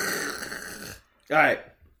bottle. All right.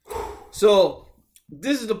 So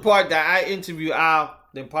this is the part that I interview Al.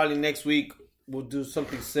 Then probably next week we'll do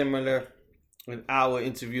something similar, and Al will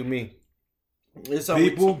interview me.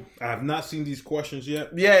 People, I have not seen these questions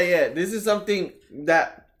yet. Yeah. This is something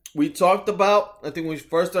that we talked about, I think when we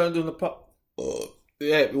first started doing the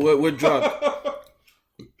yeah, we're drunk.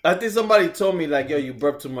 I think somebody told me, like, yo, you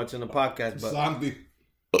burp too much in the podcast. But Santi.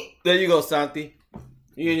 there you go, Santi.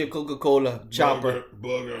 You and your Coca-Cola chopper.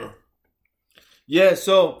 Booger. Yeah,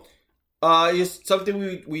 so it's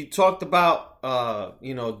something we talked about,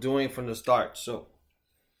 doing from the start. So,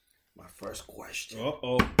 my first question.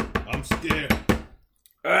 Uh-oh. I'm scared.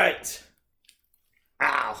 All right.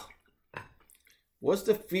 Ow. What's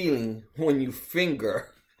the feeling when you finger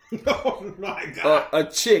Oh, my God. a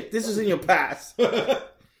chick? This is in your past.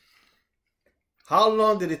 How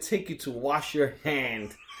long did it take you to wash your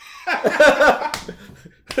hand?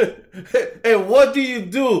 And what do you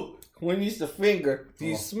do when you use the finger? Do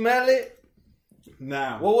you smell it?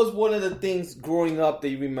 Now. What was one of the things growing up that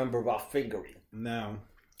you remember about fingering? Now,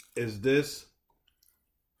 is this...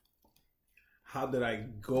 How did I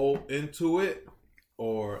go into it?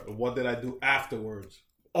 Or what did I do afterwards?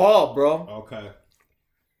 Oh, bro. Okay.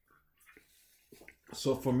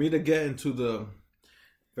 So for me to get into the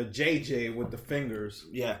JJ with the fingers,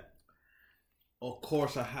 Yeah. of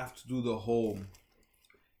course I have to do the whole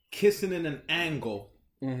kissing in an angle.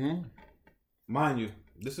 Mm-hmm. Mind you,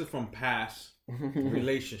 this is from past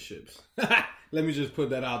relationships. Let me just put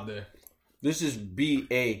that out there. This is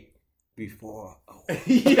BA before. Oh.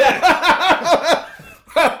 Yeah.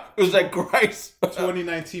 It was like Christ.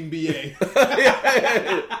 2019 BA.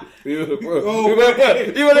 You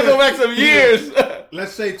want to go back some years.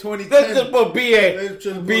 Let's say 2010. Let's just put BA. Let's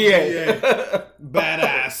just put BA.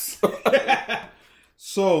 Badass.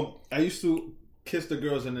 So I used to kiss the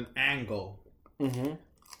girls in an angle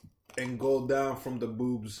and go down from the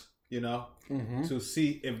boobs, to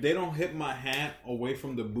see if they don't hit my hand away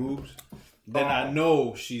from the boobs, then I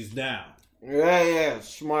know she's down. Yeah,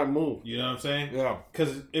 smart move. You know what I'm saying? Yeah.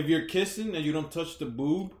 Because if you're kissing and you don't touch the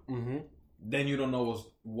boob, then you don't know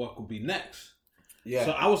what could be next. Yeah.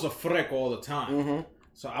 So I was a freak all the time.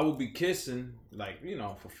 So I would be kissing,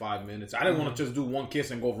 for 5 minutes. I didn't want to just do one kiss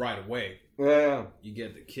and go right away. Yeah. You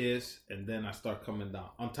get the kiss, and then I start coming down.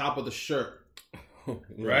 On top of the shirt.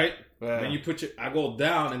 Right? Yeah. Then I go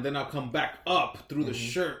down, and then I'll come back up through the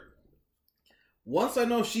shirt. Once I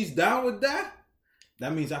know she's down with that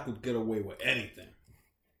means I could get away with anything.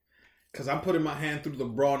 Because I'm putting my hand through the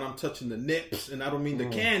bra and I'm touching the nips, and I don't mean the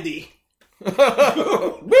candy.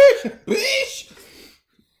 Bish!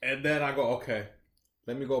 And then I go, okay,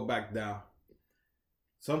 let me go back down.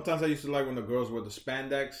 Sometimes I used to like when the girls wore the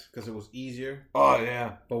spandex because it was easier. Oh,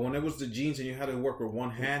 yeah. But when it was the jeans and you had to work with one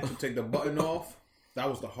hand to take the button off, that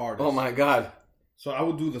was the hardest. Oh, my God. So I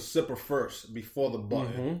would do the zipper first before the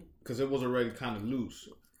button because it was already kind of loose.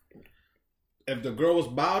 If the girl was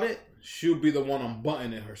about it, she'll be the one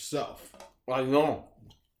unbuttoning it herself. I know.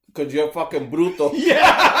 Because you're fucking bruto.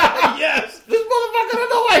 Yeah! Yes! This motherfucker don't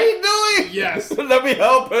know what he's doing. Yes. Let me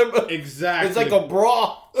help him. Exactly. It's like a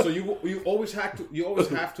bra. So you always have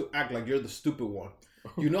to act like you're the stupid one.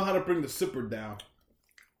 You know how to bring the zipper down,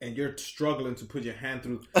 and you're struggling to put your hand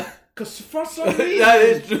through. Because for some reason, that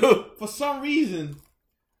is true. For some reason,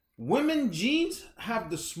 women jeans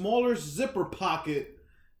have the smaller zipper pocket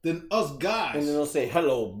than us guys. And then they'll say,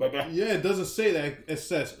 hello, baby. Yeah, it doesn't say that. It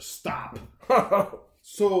says stop.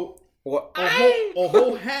 So a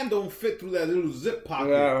whole hand don't fit through that little zip pocket.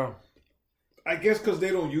 Yeah. I guess because they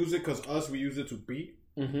don't use it, because we use it to beat.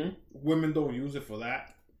 Women don't use it for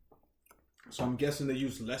that. So I'm guessing they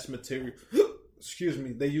use less material. Excuse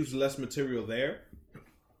me. They use less material there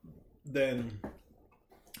than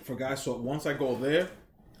for guys. So once I go there,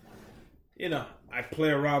 I play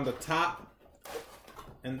around the top.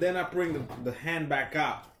 And then I bring the hand back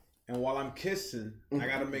out. And while I'm kissing, I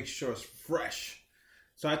got to make sure it's fresh.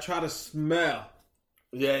 So I try to smell.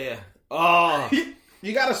 Yeah. Oh.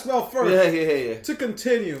 You got to smell first. Yeah. To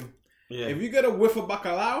continue. Yeah. If you get a whiff of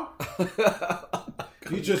bacalao,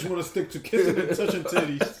 you just want to stick to kissing and touching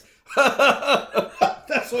titties.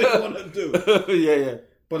 That's what you want to do. Yeah.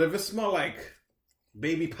 But if it smells like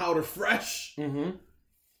baby powder fresh,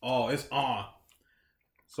 oh, it's on.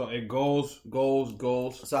 So it goes.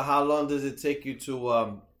 So how long does it take you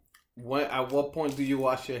to at what point do you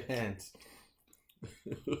wash your hands?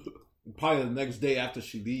 Probably the next day after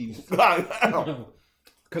she leaves.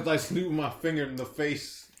 Because I snoop my finger in the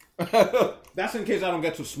face. That's in case I don't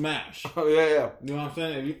get to smash. Oh, yeah. You know what I'm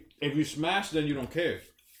saying? If you smash, then you don't care.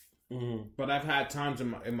 But I've had times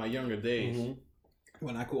in my younger days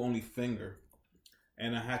when I could only finger.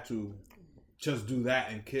 And I had to just do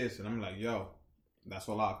that and kiss. And I'm like, yo, that's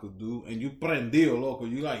all I could do. And you prendido, loco.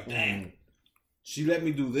 You like, dang. She let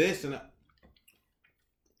me do this.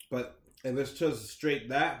 But if it's just straight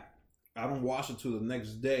that, I don't wash it till the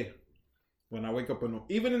next day. When I wake up,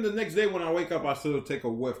 even in the next day when I wake up, I still take a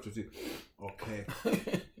whiff to see, okay,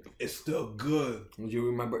 it's still good. You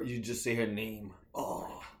remember, you just say her name.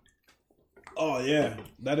 Oh, yeah.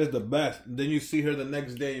 That is the best. Then you see her the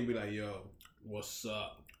next day and be like, yo, what's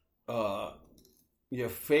up? Your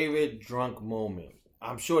favorite drunk moment.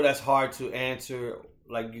 I'm sure that's hard to answer.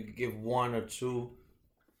 Like, you could give one or two,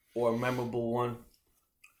 or a memorable one.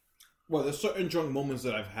 Well, there's certain drunk moments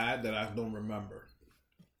that I've had that I don't remember.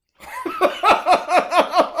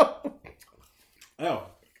 Oh,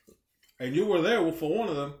 and you were there for one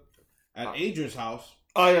of them at Adrian's house.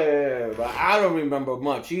 Oh yeah. But I don't remember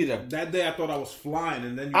much either. That day I thought I was flying,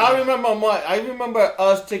 and then I don't remember much. I remember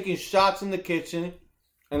us taking shots in the kitchen,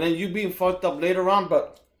 and then you being fucked up later on.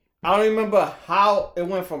 But I don't remember how it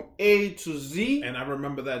went from A to Z. And I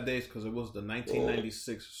remember that day because it was the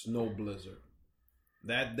 1996 snow blizzard.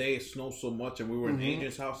 That day it snowed so much, and we were in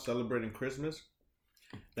Adrian's house celebrating Christmas,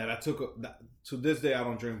 that I took to this day I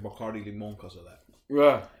don't drink Bacardi Limon because of that.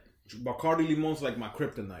 Yeah, Bacardi Limon's like my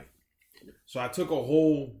kryptonite. So I took a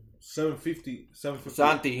whole 750.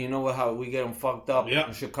 Santi, you know how we get them fucked up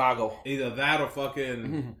in Chicago. Either that or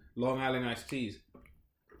fucking Long Island iced teas.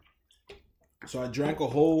 So I drank a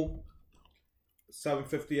whole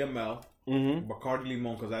 750 ml Bacardi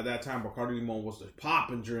Limon, because at that time Bacardi Limon was the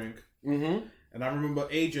poppin' drink. And I remember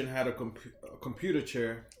Adrian had a computer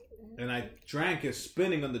chair, and I drank it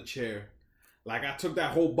spinning on the chair. Like, I took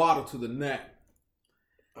that whole bottle to the neck.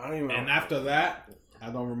 I don't even remember. And after that, I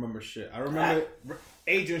don't remember shit. I remember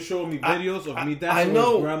Adrian showed me videos of me dancing with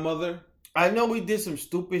his grandmother. I know we did some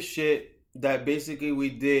stupid shit that basically we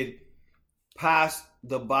did past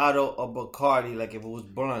the bottle of Bacardi, like if it was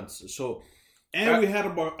blunts. So, and we had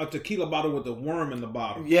a tequila bottle with a worm in the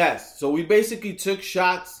bottle. Yes. So we basically took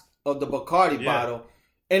shots of the Bacardi bottle,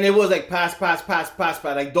 and it was like pass,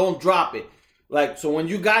 like don't drop it. Like, so when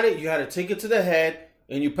you got it, you had to take it to the head,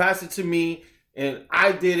 and you pass it to me, and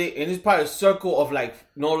I did it, and it's probably a circle of like,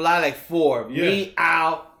 no lie, like four. Yeah. Me,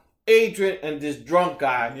 Al, Adrian, and this drunk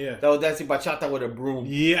guy that was dancing bachata with a broom.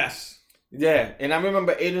 Yes. Yeah, and I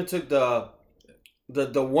remember Adrian took the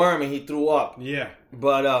worm and he threw up. Yeah.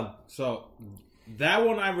 But so that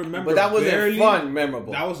one I remember. But that wasn't fun,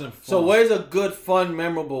 memorable. That wasn't fun. So where's a good, fun,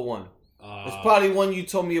 memorable one? It's probably one you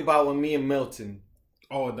told me about with me and Milton.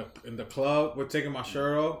 Oh, in the club, we're taking my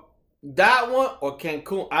shirt off. That one or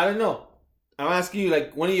Cancun? I don't know. I'm asking you,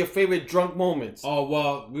 like, one of your favorite drunk moments. Oh,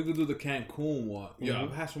 well, we could do the Cancun one. Yeah,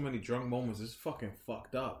 I've had so many drunk moments. It's fucking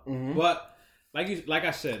fucked up. But like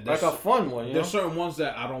I said, like a fun one. There's certain ones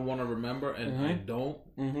that I don't want to remember, and I don't.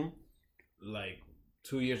 Like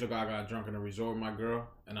 2 years ago, I got drunk in a resort with my girl,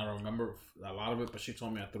 and I don't remember a lot of it, but she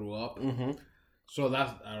told me I threw up. So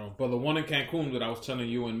that's, I don't know. But the one in Cancun that I was telling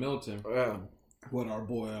you and Milton, with our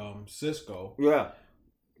boy Cisco,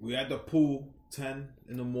 we at the pool 10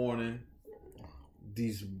 in the morning.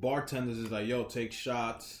 These bartenders is like, yo, take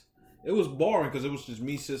shots. It was boring because it was just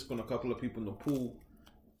me, Cisco, and a couple of people in the pool.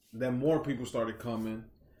 Then more people started coming,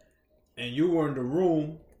 and you were in the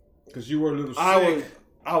room because you were a little sick.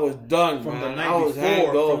 I was done from man. the night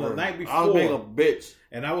before. From the night before, I was being a bitch,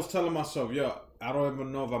 and I was telling myself, yo, I don't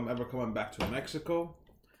even know if I'm ever coming back to Mexico.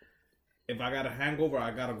 If I got a hangover,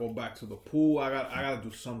 I gotta go back to the pool. I gotta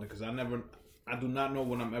do something because I do not know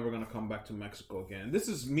when I'm ever gonna come back to Mexico again. This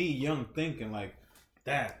is me young thinking like,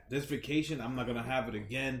 this vacation, I'm not gonna have it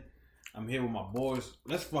again. I'm here with my boys.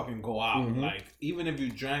 Let's fucking go out. Like, even if you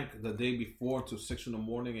drank the day before till 6 in the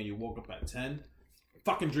morning and you woke up at 10,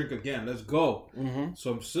 fucking drink again. Let's go.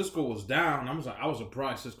 So Cisco was down. I was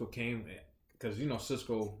surprised Cisco came because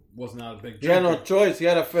Cisco was not a big drinker. He had no choice. He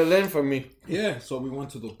had to fill in for me. Yeah. So we went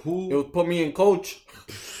to the pool. It would put me in coach.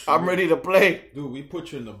 I'm ready to play. Dude, we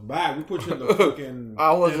put you in the bag. We put you in the fucking.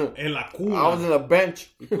 I wasn't in la cuna. I was in a bench.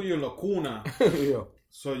 We put you in la cuna. Yeah.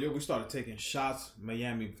 So we started taking shots,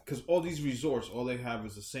 Miami, because all these resorts, all they have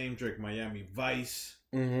is the same drink, Miami Vice,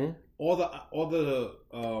 all the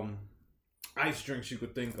ice drinks you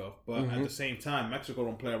could think of, but at the same time, Mexico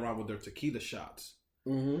don't play around with their tequila shots.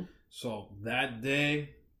 So that day,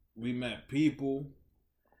 we met people.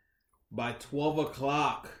 By 12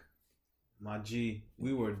 o'clock, my G,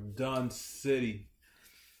 we were done city.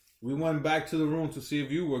 We went back to the room to see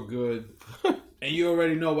if you were good. And you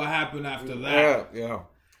already know what happened after that. Yeah.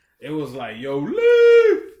 It was like, yo,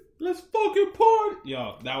 leave! Let's fucking party!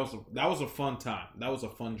 Yo, that was a fun time. That was a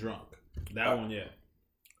fun drunk. That one, yeah.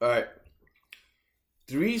 All right.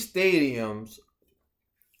 3 stadiums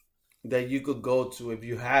that you could go to if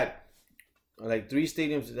you had, like 3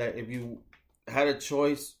 stadiums that if you had a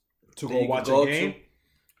choice to go watch a game.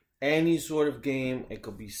 Any sort of game. It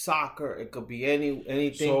could be soccer. It could be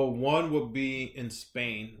anything. So one would be in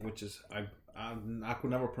Spain, which is I could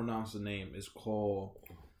never pronounce the name. It's called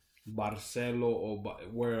Barcelo, or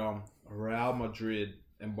where Real Madrid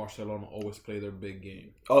and Barcelona always play their big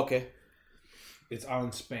game. Okay. It's out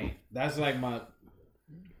in Spain. That's like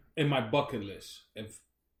in my bucket list. If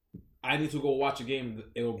I need to go watch a game,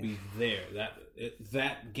 it'll be there.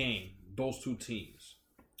 That game, those two teams.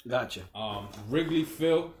 Gotcha. Wrigley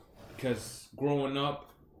Field, because growing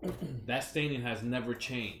up, that stadium has never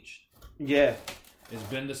changed. Yeah, it's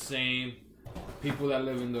been the same. People that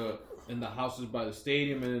live in the houses by the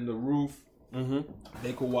stadium and in the roof,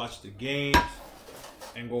 they could watch the games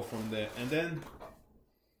and go from there. And then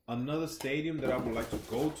another stadium that I would like to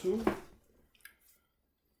go to.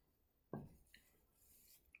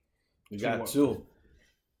 You got two.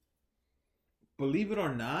 Believe it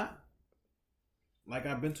or not, like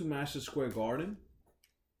I've been to Madison Square Garden.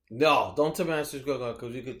 No, don't tell me Madison Square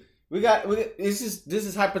Garden, because we got this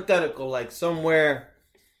is hypothetical, like somewhere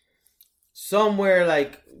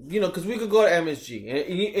like, because we could go to MSG, and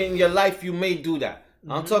in your life you may do that.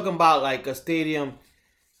 I'm talking about like a stadium,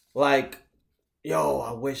 like, yo,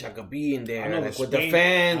 I wish I could be in there, like with the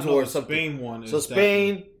fans or something. Spain one. So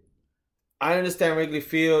Spain. Definitely... I understand Wrigley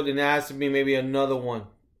Field, and there has to be maybe another one.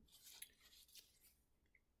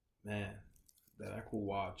 Man, that I could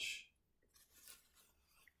watch.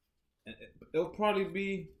 It'll probably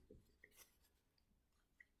be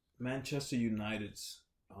Manchester United's,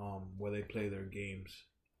 where they play their games,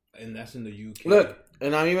 and that's in the UK. Look,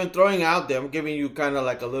 and I'm even throwing out there, I'm giving you kind of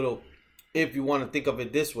like a little, if you want to think of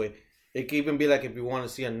it this way, it could even be like if you want to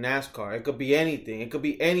see a NASCAR. It could be anything. It could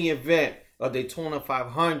be any event, a Daytona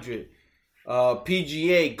 500,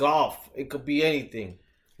 PGA, golf. It could be anything.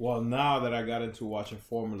 Well, now that I got into watching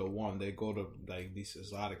Formula One, they go to like these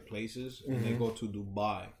exotic places, and they go to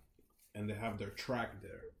Dubai, and they have their track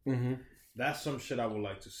there. That's some shit I would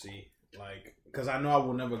like to see, like, because I know I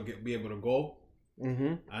will never be able to go.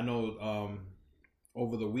 I know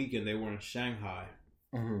over the weekend they were in Shanghai,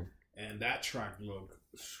 and that track looked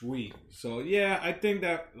sweet. So yeah, I think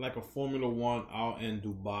that like a Formula One out in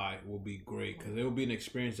Dubai will be great, because it will be an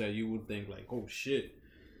experience that you would think like, oh shit,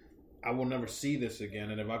 I will never see this again.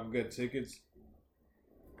 And if I could get tickets,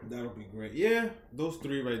 that'll be great. Yeah, those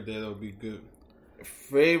three right there, that'll be good.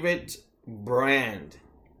 Favorite brand?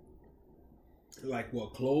 Like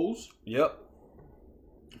what, clothes? Yep.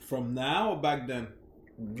 From now or back then?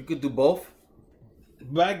 You could do both.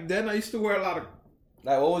 Back then, I used to wear a lot of...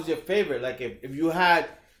 Like, what was your favorite? Like, if you had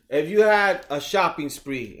a shopping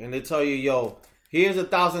spree and they tell you, yo, here's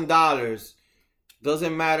 $1,000,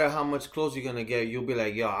 doesn't matter how much clothes you're gonna get, you'll be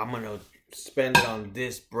like, yo, I'm gonna spend it on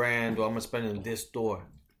this brand, or I'm gonna spend it in this store.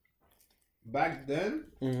 Back then,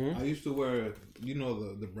 I used to wear,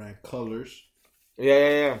 the brand Colors.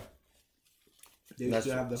 Yeah. They used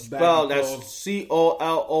to have the spell. That's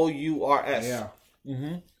COLOURS. Yeah.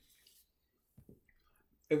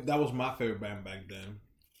 That was my favorite band back then.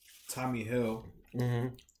 Tommy Hill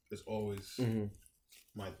is always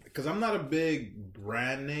because I'm not a big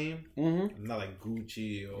brand name. I'm not like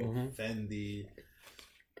Gucci or Fendi.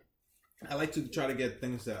 I like to try to get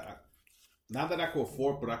things that not that I could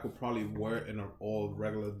afford, but I could probably wear in an all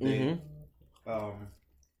regular day.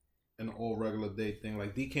 An all regular day thing.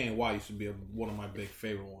 Like DKNY used to be one of my big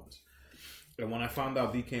favorite ones. And when I found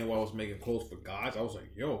out DKNY was making clothes for guys, I was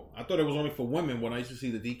like, yo, I thought it was only for women when I used to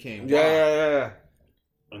see the DKNY. Yeah.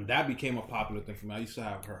 And that became a popular thing for me. I used to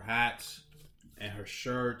have her hats and her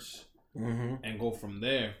shirts and go from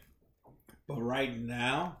there. But right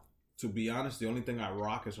now, to be honest, the only thing I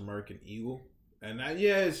rock is American Eagle. And that,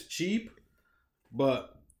 it's cheap,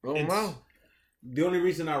 but the only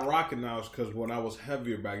reason I rock it now is because when I was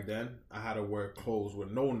heavier back then, I had to wear clothes with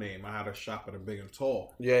no name. I had to shop at a big and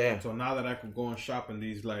tall. Yeah. So now that I could go and shop in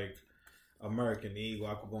these like American Eagle,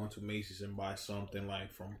 I could go into Macy's and buy something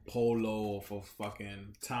like from Polo or for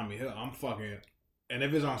fucking Tommy Hill. I'm fucking, and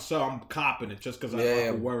if it's on sale, I'm copping it just because I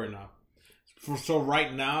can wear it now. So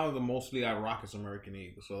right now, the mostly I rock is American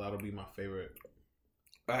Eagle. So that'll be my favorite.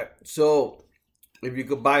 All right. So if you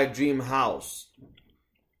could buy a dream house,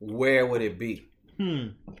 where would it be?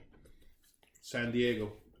 San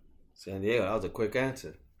Diego. San Diego. That was a quick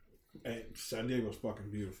answer. Hey, San Diego's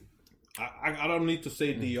fucking beautiful. I don't need to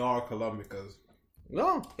say DR Colombia because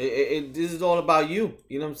no, this is all about you.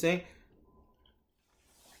 You know what I'm saying?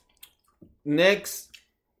 Next,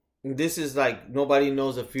 this is like nobody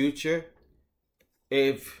knows the future.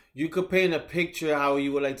 If you could paint a picture how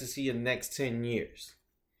you would like to see your next 10 years.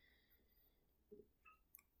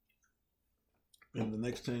 In the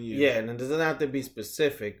next 10 years. Yeah, and it doesn't have to be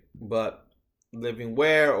specific, but living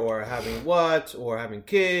where or having what or having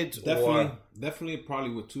kids. Definitely probably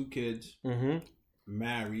with 2 kids. Mm-hmm.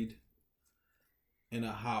 Married. in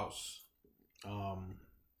a house. So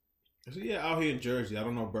yeah, out here in Jersey. I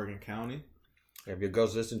don't know Bergen County. If your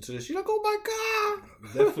girls listen to this, you're like, oh my God.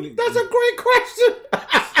 Definitely. That's a great question.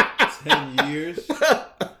 10 years.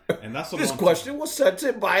 And that's a This long question was sent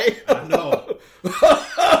in by... I know.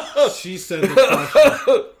 She sent the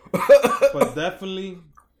question. But definitely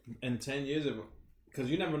in 10 years, because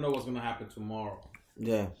you never know what's going to happen tomorrow.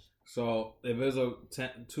 Yeah. So if there's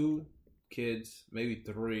 2 kids, maybe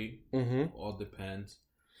 3, all depends.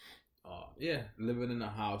 Yeah, living in a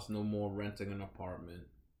house, no more renting an apartment.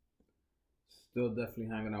 Still definitely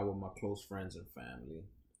hanging out with my close friends and family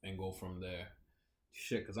and go from there.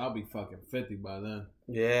 Shit, because I'll be fucking 50 by then.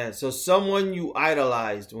 Yeah, so someone you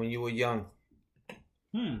idolized when you were young.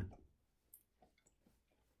 Damn,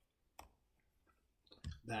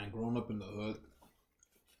 growing up in the hood,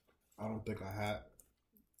 I don't think I had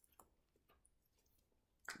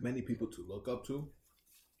many people to look up to.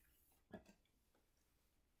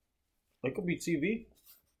 It could be TV.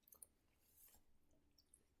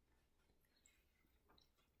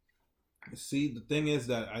 See, the thing is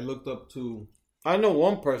that I looked up to... I know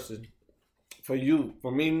one person. For you. For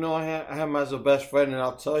me, no, I have him as a best friend, and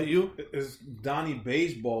I'll tell you. Is Donnie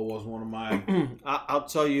Baseball was one of my... I'll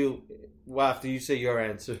tell you after you say your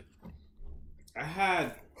answer. I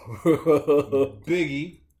had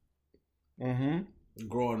Biggie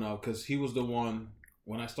growing up, because he was the one,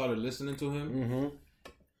 when I started listening to him,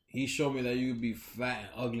 he showed me that you could be fat and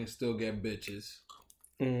ugly and still get bitches.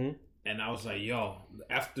 And I was like, yo,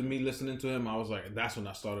 after me listening to him, I was like, that's when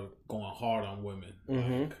I started going hard on women.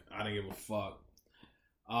 Like, I didn't give a fuck.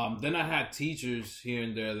 Then I had teachers here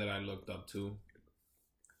and there that I looked up to.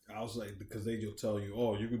 I was like, because they just tell you,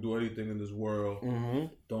 oh, you can do anything in this world.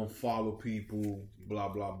 Don't follow people, blah,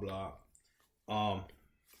 blah, blah.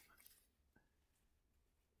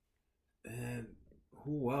 And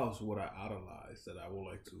who else would I idolize that I would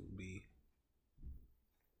like to be?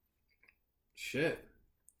 Shit.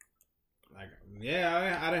 Like,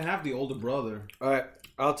 yeah, I didn't have the older brother. All right,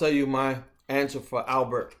 I'll tell you my answer for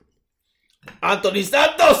Albert. Anthony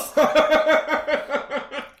Santos.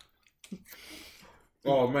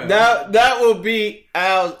 Oh man, that would be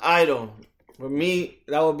Al's idol. For me,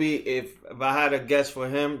 that would be if I had a guess for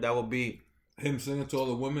him, that would be him singing to all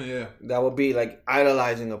the women. Yeah, that would be like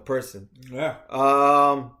idolizing a person. Yeah.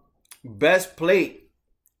 Best plate.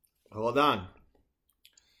 Hold on.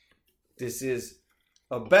 This is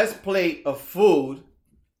a best plate of food.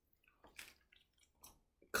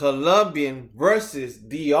 Colombian versus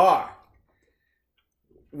DR.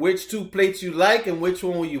 Which 2 plates you like and which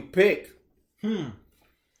one will you pick?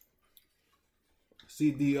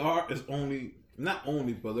 See, DR is not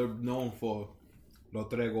only, but they're known for los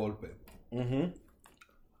tres golpes.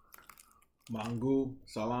 Mangú,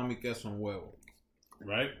 salami, queso, and huevo.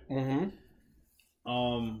 Right?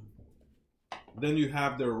 Then you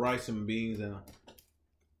have their rice and beans,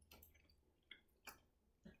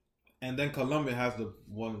 and then Colombia has the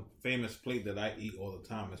one famous plate that I eat all the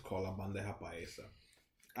time. It's called la bandeja paisa.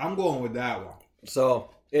 I'm going with that one. So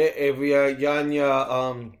if you're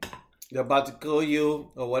about to kill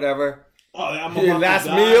you or whatever, your last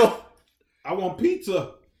meal, I want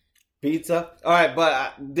pizza. Pizza. All right,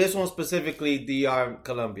 but this one specifically DR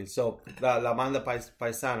Colombia. So la banda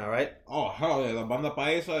paisana, right? Oh hell yeah, la banda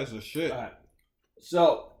paisa is a shit. All right.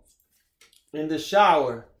 So in the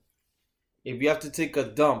shower, if you have to take a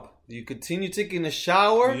dump, do you continue taking a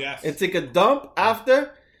shower and take a dump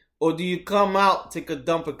after? Or do you come out, take a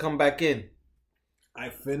dump, and come back in? I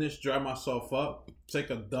finish, dry myself up,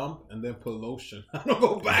 take a dump, and then put lotion. I don't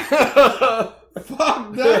go back.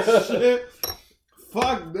 Fuck that shit.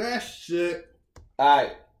 Fuck that shit.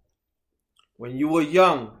 Alright. When you were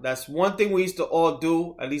young, that's one thing we used to all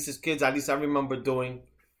do, at least as kids, at least I remember doing,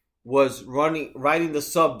 was riding the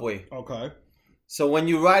subway. Okay. So when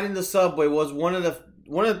you ride in the subway was one of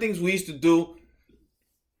the things we used to do.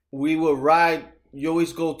 We would ride. You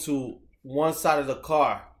always go to one side of the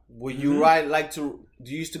car. Would you ride do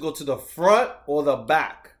you used to go to the front or the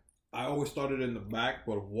back? I always started in the back,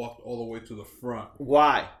 but walked all the way to the front.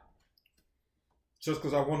 Why? Just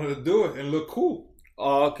because I wanted to do it and look cool.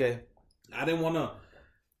 Oh, okay. I didn't want to,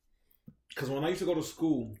 because when I used to go to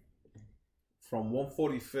school from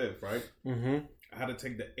 145th, right? I had to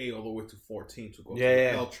take the A all the way to 14 to go to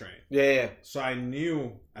the L train. Yeah. So I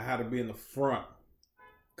knew I had to be in the front.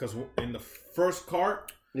 Because in the first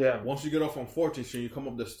cart, once you get off on 14th Street, you come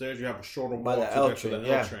up the stairs, you have a shorter walk to get to the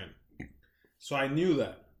L train. So I knew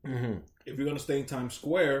that. If you're going to stay in Times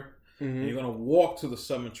Square, and you're gonna walk to the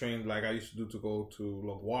summit train like I used to do to go to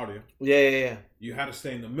LaGuardia. Yeah. You had to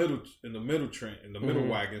stay in the middle train, in the middle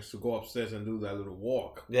wagons to go upstairs and do that little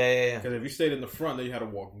walk. Yeah. Because if you stayed in the front, then you had to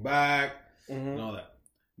walk back and all that.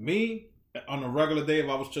 Me, on a regular day, if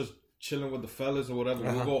I was just chilling with the fellas or whatever, we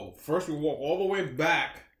walk all the way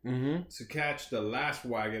back to catch the last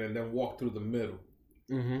wagon and then walk through the middle.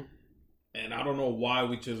 And I don't know why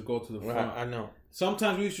we just go to the front. I know.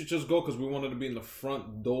 Sometimes we used to just go because we wanted to be in the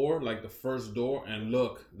front door, like the first door, and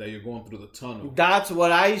look that you're going through the tunnel. That's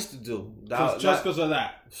what I used to do. Just because of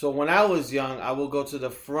that. So when I was young, I would go to the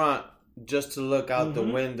front just to look out the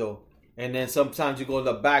window. And then sometimes you go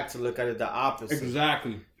to the back to look at it the opposite.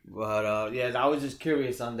 Exactly. But I was just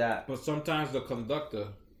curious on that. But sometimes the conductor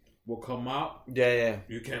will come out. Yeah.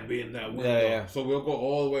 You can't be in that window. Yeah. So we'll go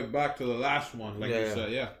all the way back to the last one, like you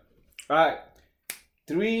said, All right.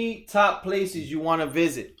 3 top places you want to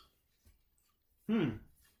visit.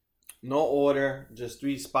 No order, just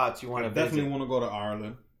 3 spots you want to visit. Definitely want to go to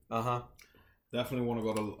Ireland. Definitely want to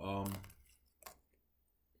go to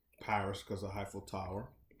Paris because of Eiffel Tower.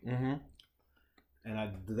 And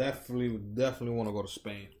I definitely want to go to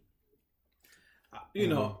Spain. You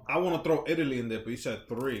know, I want to throw Italy in there, but you said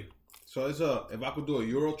 3. So it's if I could do a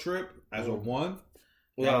Euro trip as a 1,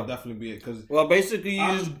 that would definitely be it. Cause basically,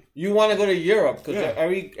 you want to go to Europe because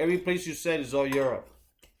every place you said is all Europe.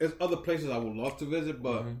 There's other places I would love to visit,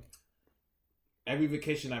 but every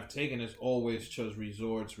vacation I've taken is always just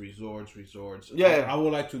resorts. Yeah. I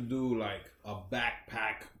would like to do like a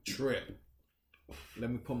backpack trip.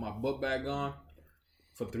 Let me put my book bag on.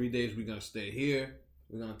 For 3 days, we're going to stay here.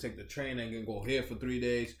 We're going to take the train and then go here for 3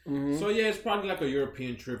 days. So, yeah, it's probably like a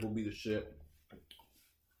European trip will be the shit.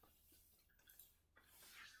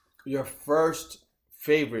 Your first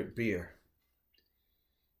favorite beer?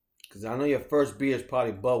 Because I know your first beer is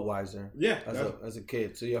probably Budweiser. Yeah. As a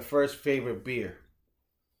kid. So, your first favorite beer?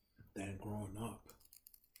 Then growing up.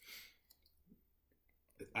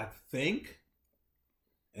 I think,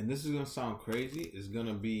 and this is going to sound crazy, is going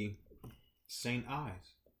to be St.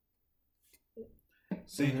 Ives.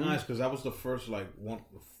 St. Ives, because that was the first one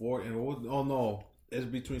before, and it's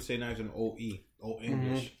between St. Ives and OE, Old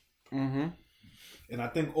English. And I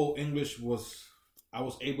think Old English I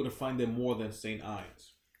was able to find it more than St.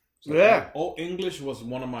 Ives. So Old English was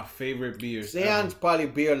one of my favorite beers. Seaon's probably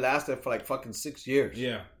beer lasted for like fucking 6 years.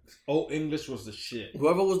 Yeah. Old English was the shit.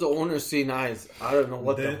 Whoever was the owner of St. Ives, I don't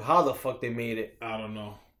know how the fuck they made it. I don't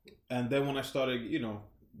know. And then when I started,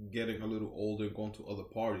 getting a little older, going to other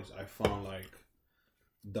parties, I found like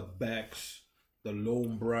the Becks, the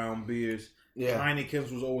Lone Brown beers.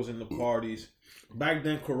 Heineken's was always in the parties. Back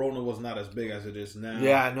then, Corona was not as big as it is now.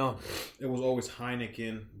 Yeah, I know. It was always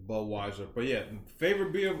Heineken, Budweiser. But yeah,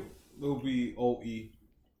 favorite beer will be OE.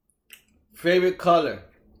 Favorite color?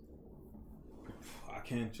 I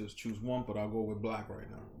can't just choose one, but I'll go with black right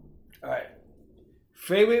now. All right.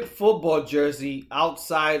 Favorite football jersey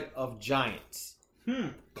outside of Giants?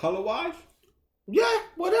 Color-wise? Yeah,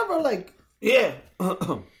 whatever.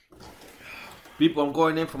 People, I'm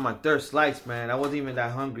going in for my third slice, man. I wasn't even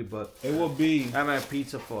that hungry, but it will be. I haven't had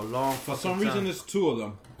pizza for a long. For some reason, there's 2 of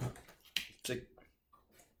them.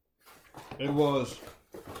 It was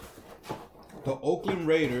the Oakland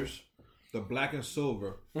Raiders, the black and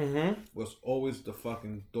silver. Was always the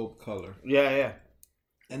fucking dope color. Yeah.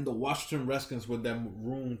 And the Washington Redskins with that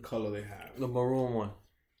maroon color they have. The maroon one.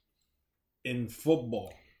 In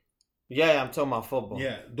football. Yeah, I'm talking about football.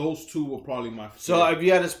 Yeah, those 2 were probably my favorite. So if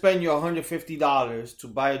you had to spend your $150 to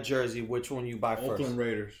buy a jersey, which one you buy first? Oakland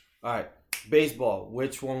Raiders. All right. Baseball,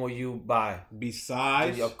 which one will you buy?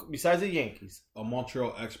 Besides the Yankees? A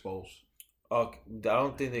Montreal Expos. Okay, I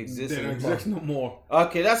don't think they exist anymore. anymore. They exist no more.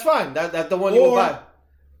 Okay, that's fine. That's the one you will buy.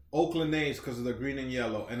 Oakland A's because of the green and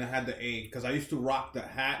yellow, and it had the A because I used to rock the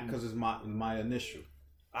hat because it's my initial.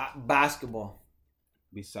 Basketball.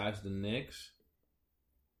 Besides the Knicks.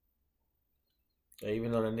 Yeah,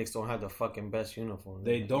 even though the Knicks don't have the fucking best uniform.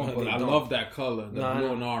 They don't, but I love that color, the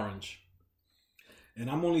blue and orange. And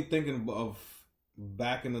I'm only thinking of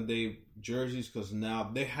back in the day jerseys because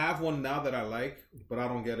now they have one now that I like, but I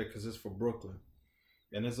don't get it because it's for Brooklyn.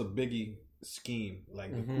 And it's a Biggie scheme,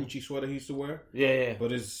 like the Gucci sweater he used to wear. Yeah.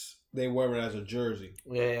 But they wear it as a jersey.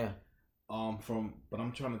 Yeah. But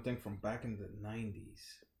I'm trying to think from back in the 90s.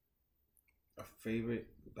 A favorite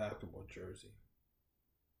basketball jersey.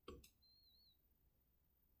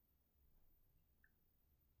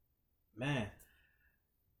 Man,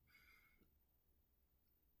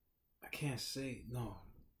 I can't say no.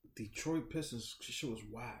 Detroit Pistons shit was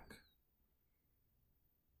whack.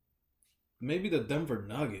 Maybe the Denver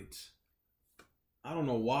Nuggets. I don't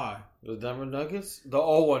know why. The Denver Nuggets? The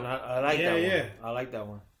old one. I like that one. Yeah. I like that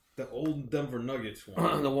one. The old Denver Nuggets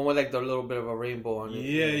one. The one with like the little bit of a rainbow on it.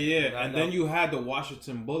 Yeah. And then you had the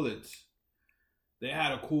Washington Bullets. They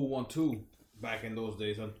had a cool one too back in those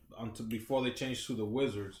days until before they changed to the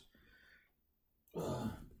Wizards.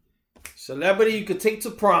 Celebrity you could take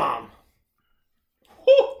to prom.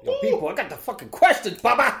 Yo, people, I got the fucking questions,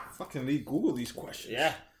 Baba. Fucking Google these questions.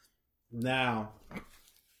 Yeah. Now,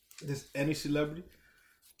 is any celebrity?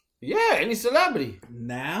 Yeah, any celebrity.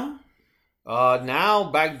 Now?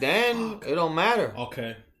 Now, back then, it don't matter.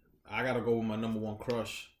 Okay. I gotta go with my number one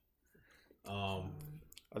crush.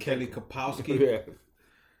 Kelly Kapowski. Yeah.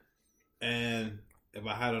 And if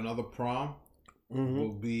I had another prom, it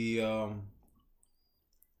would be I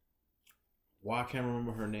can't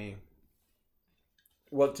remember her name.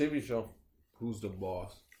 What TV show? Who's the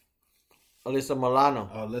boss? Alyssa Milano.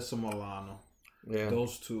 Alyssa Milano. Yeah.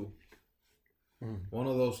 Those two. One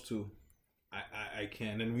of those two. I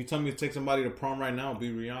can. And if you tell me to take somebody to prom right now, it'll be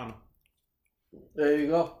Rihanna. There you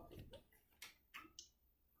go.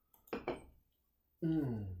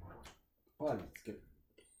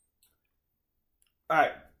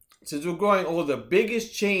 Alright. Since we're growing older,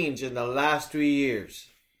 biggest change in the last 3 years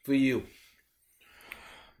for you?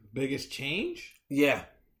 Biggest change? Yeah.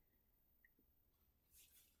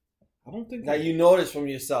 I don't think that you notice from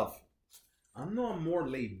yourself. I know I'm more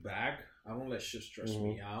laid back. I don't let shit stress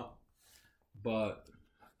me out. But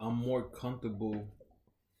I'm more comfortable.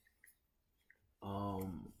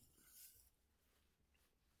 I'm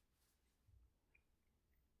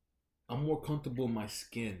more comfortable in my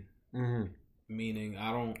skin. Meaning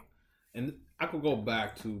I don't, and I could go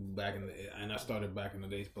back in the, and I started back in the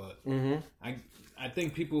days, but I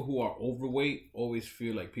think people who are overweight always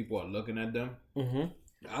feel like people are looking at them.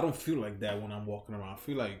 I don't feel like that when I'm walking around. I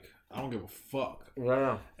feel like I don't give a fuck.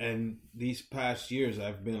 Yeah. And these past years,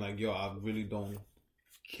 I've been like, yo, I really don't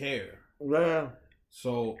care. Yeah.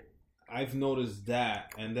 So I've noticed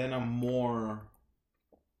that, and then I'm more,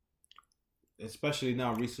 especially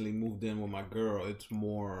now recently moved in with my girl, it's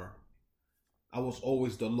more, I was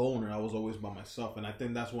always the loner. I was always by myself. And I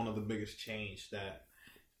think that's one of the biggest change that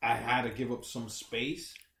I had to give up some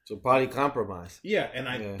space. So probably compromise. Yeah, and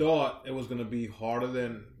I thought it was going to be harder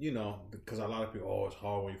than, because a lot of people, it's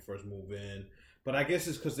hard when you first move in. But I guess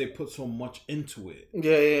it's because they put so much into it.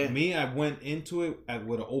 Yeah. Me, I went into it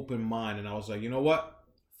with an open mind, and I was like, you know what?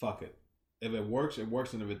 Fuck it. If it works, it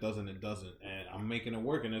works, and if it doesn't, it doesn't. And I'm making it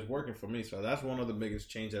work, and it's working for me. So that's one of the biggest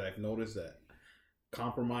changes that I've noticed, that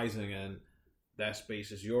compromising and that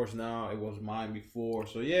space is yours now. It was mine before.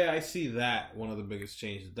 So yeah, I see that one of the biggest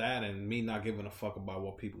changes. That and me not giving a fuck about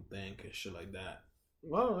what people think and shit like that.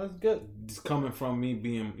 Well, that's good. It's coming from me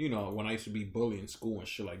being, when I used to be bullied in school and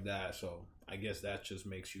shit like that. So I guess that just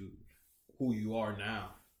makes you who you are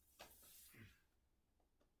now.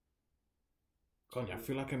 God, I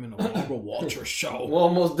feel like I'm in a Barbara Walters show. We're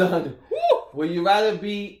almost done. Would you rather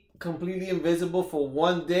be completely invisible for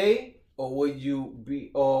one day, or would you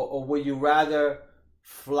rather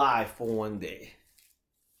fly for one day?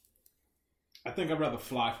 I think I'd rather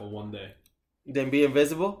fly for one day than be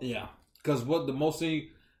invisible. Yeah, because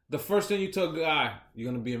the first thing you tell a guy,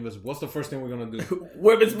 you're gonna be invisible. What's the first thing we're gonna do?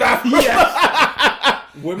 Women's bathroom. Yes.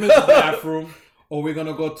 Women's bathroom, or we're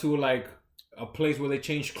gonna go to like a place where they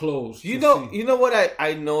change clothes. You know what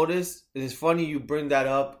I noticed? It's funny you bring that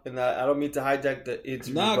up, and I don't mean to hijack the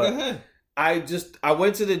interview. Nah, go ahead. I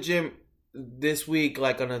went to the gym this week,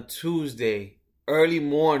 like on a Tuesday, early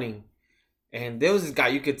morning, and there was this guy,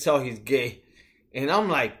 you could tell he's gay, and I'm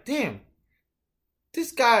like, damn,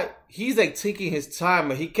 this guy, he's like taking his time,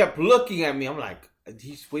 but he kept looking at me. I'm like,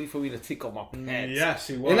 he's waiting for me to take off my pants. Yes,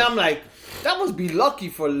 he was. And I'm like, that must be lucky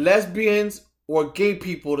for lesbians or gay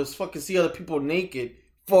people to fucking see other people naked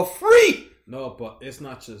for free. No, but it's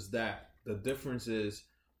not just that. The difference is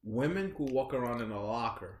women who walk around in a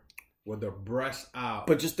locker with their breasts out.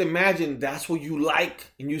 But just imagine that's what you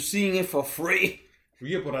like, and you're seeing it for free.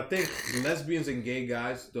 Yeah, but I think lesbians and gay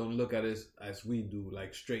guys don't look at it as we do,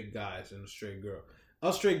 like straight guys and a straight girl.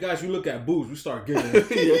 Us straight guys, you look at boobs, we start giggling. Nipple.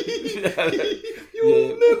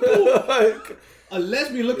 A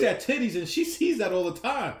lesbian looks at titties and she sees that all the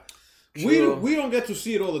time. We don't get to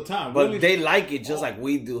see it all the time. But they like it just like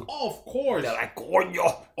we do. Of course. They're like,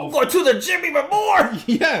 coño, I'm going to the gym even more.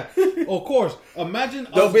 Yeah, of course. Imagine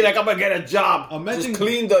they'll be like, I'm gonna get a job. Imagine just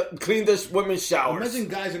clean the women's showers. Imagine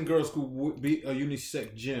guys and girls who would be a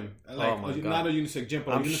unisex gym, like not a unisex gym,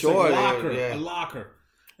 but I'm a unisex sure locker, a locker,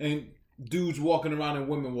 and dudes walking around and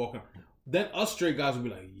women walking. Then us straight guys would be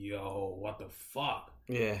like, "Yo, what the fuck?"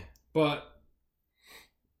 Yeah. But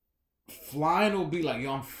Flying will be like,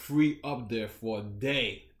 yo, I'm free up there for a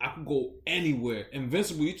day. I can go anywhere.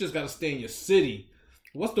 Invincible, you just gotta stay in your city.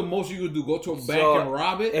 What's the most you could do? Go to a bank and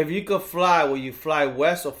rob it? If you could fly, will you fly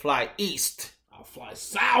west or fly east? I'll fly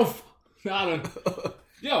south.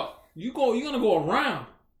 Yo, you're gonna go around.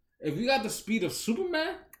 If you got the speed of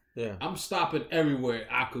Superman, yeah, I'm stopping everywhere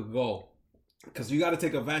I could go. Because you got to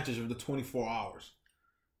take advantage of the 24 hours.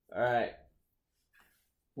 All right.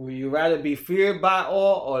 Would you rather be feared by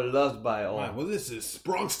all or loved by all? Right, well, this is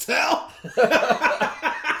Bronx Tale.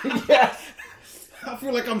 Yes. I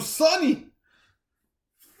feel like I'm Sonny.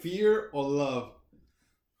 Fear or love?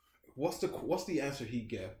 What's the answer he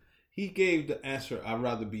gave? He gave the answer, I'd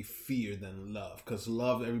rather be feared than love. Because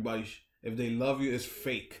love, everybody, if they love you, it's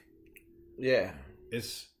fake. Yeah.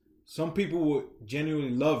 It's some people will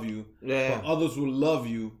genuinely love you, but others will love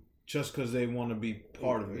you just because they want to be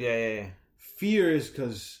part of it. Yeah. Fear is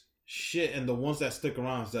because shit, and the ones that stick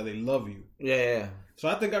around is that they love you. Yeah. So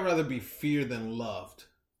I think I'd rather be feared than loved.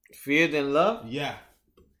 Feared than loved? Yeah.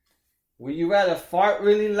 Would you rather fart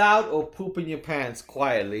really loud or poop in your pants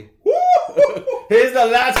quietly? Here's the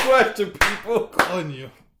last question, people. On you.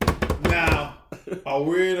 Now, are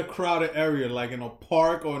we in a crowded area, like in a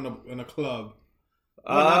park or in a club?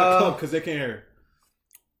 Well, not a club because they can't hear.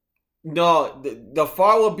 No, the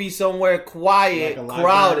fart will be somewhere quiet, like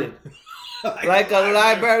crowded. like a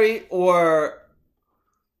library or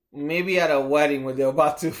maybe at a wedding where they're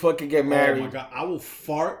about to fucking get married. Oh my God. I will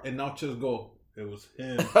fart and not just go, it was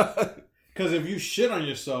him. Because if you shit on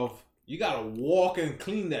yourself, you got to walk and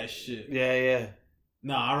clean that shit. Yeah.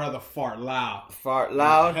 Nah, I'd rather fart loud. Fart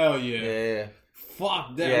loud? Hell yeah. Yeah.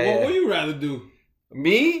 Fuck that. What would you rather do?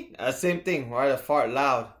 Me? Same thing. I'd rather fart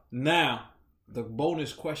loud. Now, the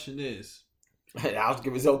bonus question is... I'll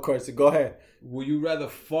give his own question. Go ahead. Would you rather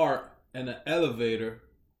fart in an elevator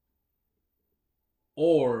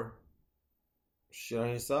or... shit on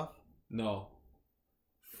yourself? No.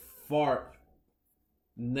 Fart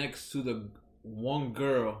next to the one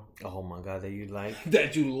girl... oh my God, that you like?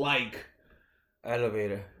 that you like.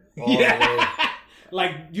 Elevator. Yeah.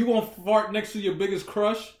 Like, you gonna fart next to your biggest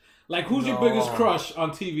crush? Like, who's your biggest crush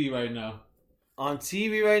on TV right now? On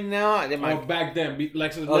TV right now? Or back then.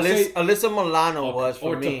 Like, Alyssa Milano was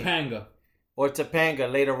for me. Or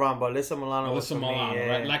Topanga later on, but Alyssa Milano was for me. Yeah.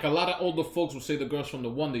 Right? Like, a lot of older folks would say the girls from the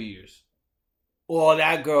Wonder Years. Oh,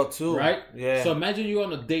 that girl too. Right? Yeah. So imagine you're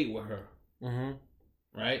on a date with her. Mm-hmm.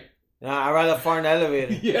 Right? Nah, I'd rather fart in the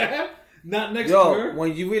elevator. Yeah? Not next to her?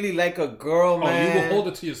 When you really like a girl, man. You will hold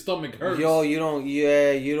it to your stomach hurts. You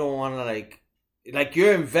don't want to like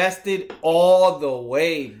you're invested all the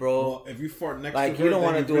way, bro. Well, if you fart next to her, you don't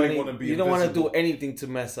want to do you don't want to do anything to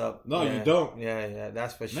mess up. No, you don't. Yeah,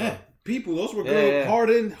 that's for sure. Man, people, those were good,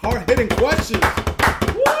 hard-hitting questions.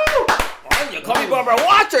 Woo! You call me Barbara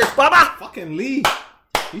Watchers, Baba. Fucking Lee.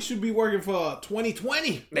 He should be working for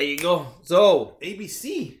 2020. There you go. So,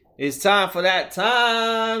 ABC. It's time for that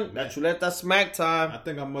time. That Chuleta smack time. I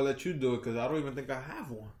think I'm going to let you do it because I don't even think I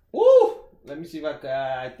have one. Woo! Let me see if I can.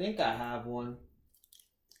 I think I have one.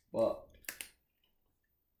 But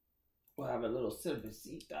we'll have a little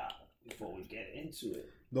cervecita before we get into it.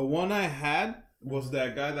 The one I had was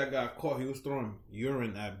that guy that got caught. He was throwing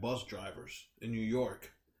urine at bus drivers in New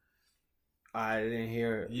York. I didn't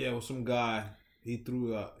hear it. Yeah, it was some guy. He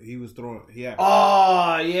was throwing.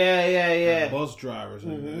 Oh, yeah. Bus drivers.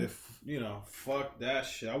 Mm-hmm. And if, fuck that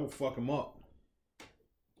shit. I will fuck him up.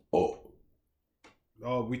 Oh,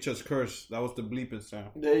 we just cursed. That was the bleeping sound.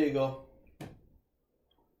 There you go.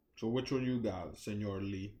 So which one you got, Senor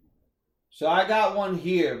Lee? So I got one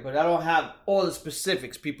here, but I don't have all the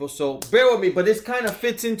specifics, people. So bear with me. But this kind of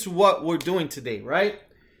fits into what we're doing today, right?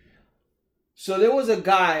 So there was a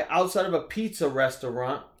guy outside of a pizza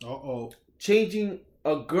restaurant. Changing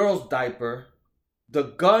a girl's diaper. The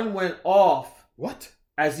gun went off. What?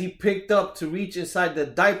 As he picked up to reach inside the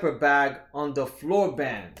diaper bag on the floor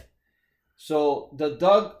band. So the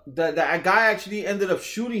guy actually ended up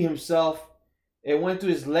shooting himself. It went to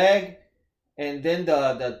his leg and then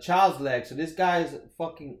the child's leg. So this guy is a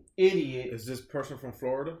fucking idiot. Is this person from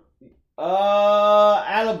Florida?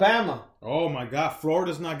 Alabama. Oh my God,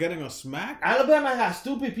 Florida's not getting a smack? Alabama has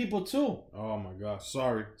stupid people too. Oh my God,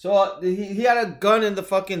 sorry. So he had a gun in the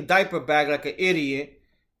fucking diaper bag like an idiot.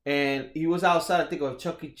 And he was outside, I think, of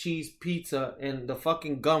Chuck E. Cheese pizza. And the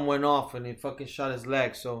fucking gun went off and he fucking shot his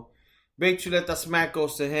leg. So big Chuleta smack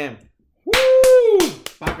goes to him. Woo!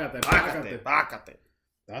 Bácate.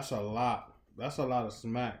 That's a lot. That's a lot of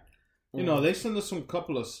smack. You know, they send us some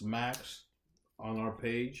couple of smacks on our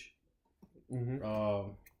page. Mm-hmm.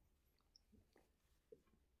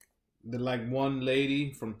 Like one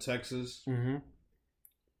lady from Texas. Mm-hmm.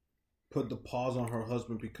 put the pause on her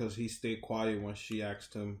husband because he stayed quiet when she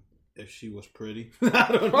asked him if she was pretty. I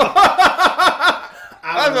don't know.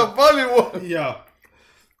 That's a funny one. Yeah.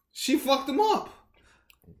 She fucked him up.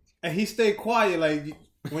 And he stayed quiet. Like,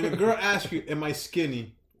 when a girl asks you, am I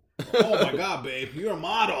skinny? Oh my God, babe, you're a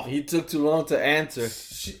model. He took too long to answer.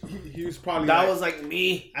 He was probably that was like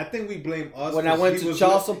me. I think we blame us. When I went to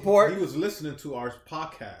child support. He was listening to our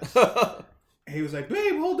podcast. And he was like,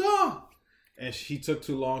 babe, hold on. And she took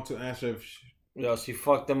too long to answer. Yo, she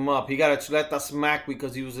fucked him up. He got a Chuleta smack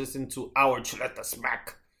because he was listening to our Chuleta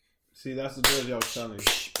smack. See, that's the deal I was telling you.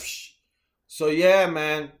 So yeah,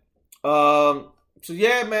 man.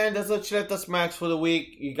 That's a Chuleta smacks for the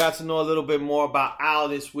week. You got to know a little bit more about Al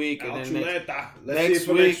this week. Al and then Chuleta. Let's see it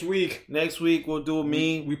for next week. Next week we'll do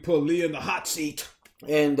me. We put Lee in the hot seat.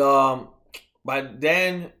 And by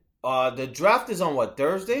then the draft is on what,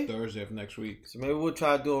 Thursday? Thursday of next week. So maybe we'll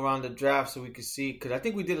try to do around the draft so we can see, because I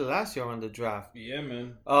think we did it last year around the draft. Yeah,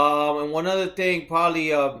 man. And one other thing,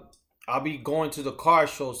 probably I'll be going to the car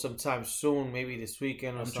show sometime soon, maybe this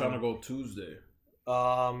weekend or something. I'm trying to go Tuesday.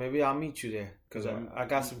 Maybe I'll meet you there because I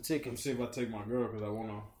got some tickets. Let's see if I take my girl because I want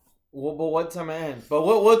to. Well, but what time it ends? But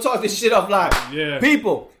we'll talk this shit offline. Yeah.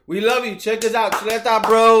 People, we love you. Check us out. Chuleta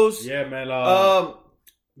Bros. Yeah, man.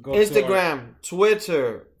 Instagram,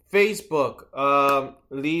 Twitter, Facebook.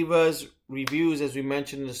 Leave us reviews as we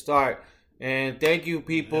mentioned in the start. And thank you,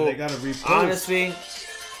 people. They gotta repost. Honestly,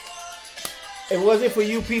 if it wasn't for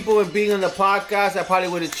you people and being on the podcast, I probably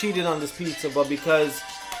would have cheated on this pizza. But because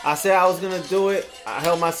I said I was going to do it, I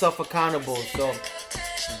held myself accountable. So,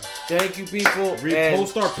 thank you, people.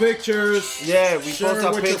 Repost our pictures. Yeah, repost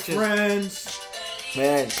our with pictures. Your friends.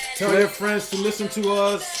 Man. Tell your friends to listen to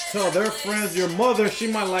us. Tell their friends. Your mother, she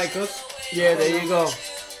might like us. Yeah, there you go.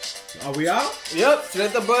 Are we out? Yep,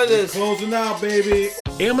 Chuleta Brothers. We're closing out, baby.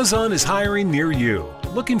 Amazon is hiring near you,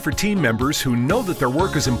 looking for team members who know that their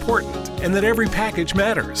work is important and that every package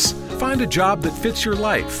matters. Find a job that fits your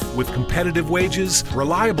life with competitive wages,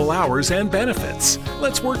 reliable hours, and benefits.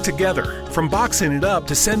 Let's work together, from boxing it up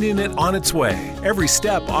to sending it on its way. Every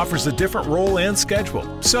step offers a different role and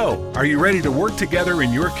schedule. So, are you ready to work together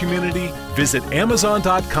in your community? Visit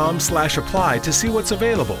Amazon.com/apply to see what's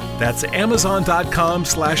available. That's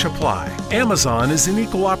Amazon.com/apply. Amazon is an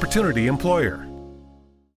equal opportunity employer.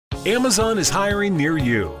 Amazon is hiring near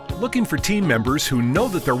you, looking for team members who know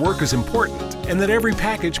that their work is important and that every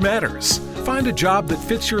package matters. Find a job that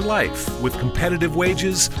fits your life with competitive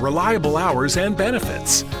wages, reliable hours, and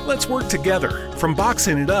benefits. Let's work together, from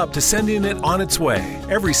boxing it up to sending it on its way.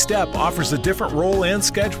 Every step offers a different role and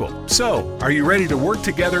schedule. So, are you ready to work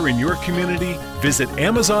together in your community? Visit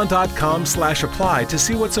Amazon.com/apply to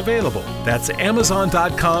see what's available. That's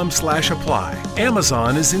Amazon.com/apply.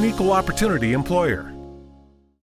 Amazon is an equal opportunity employer.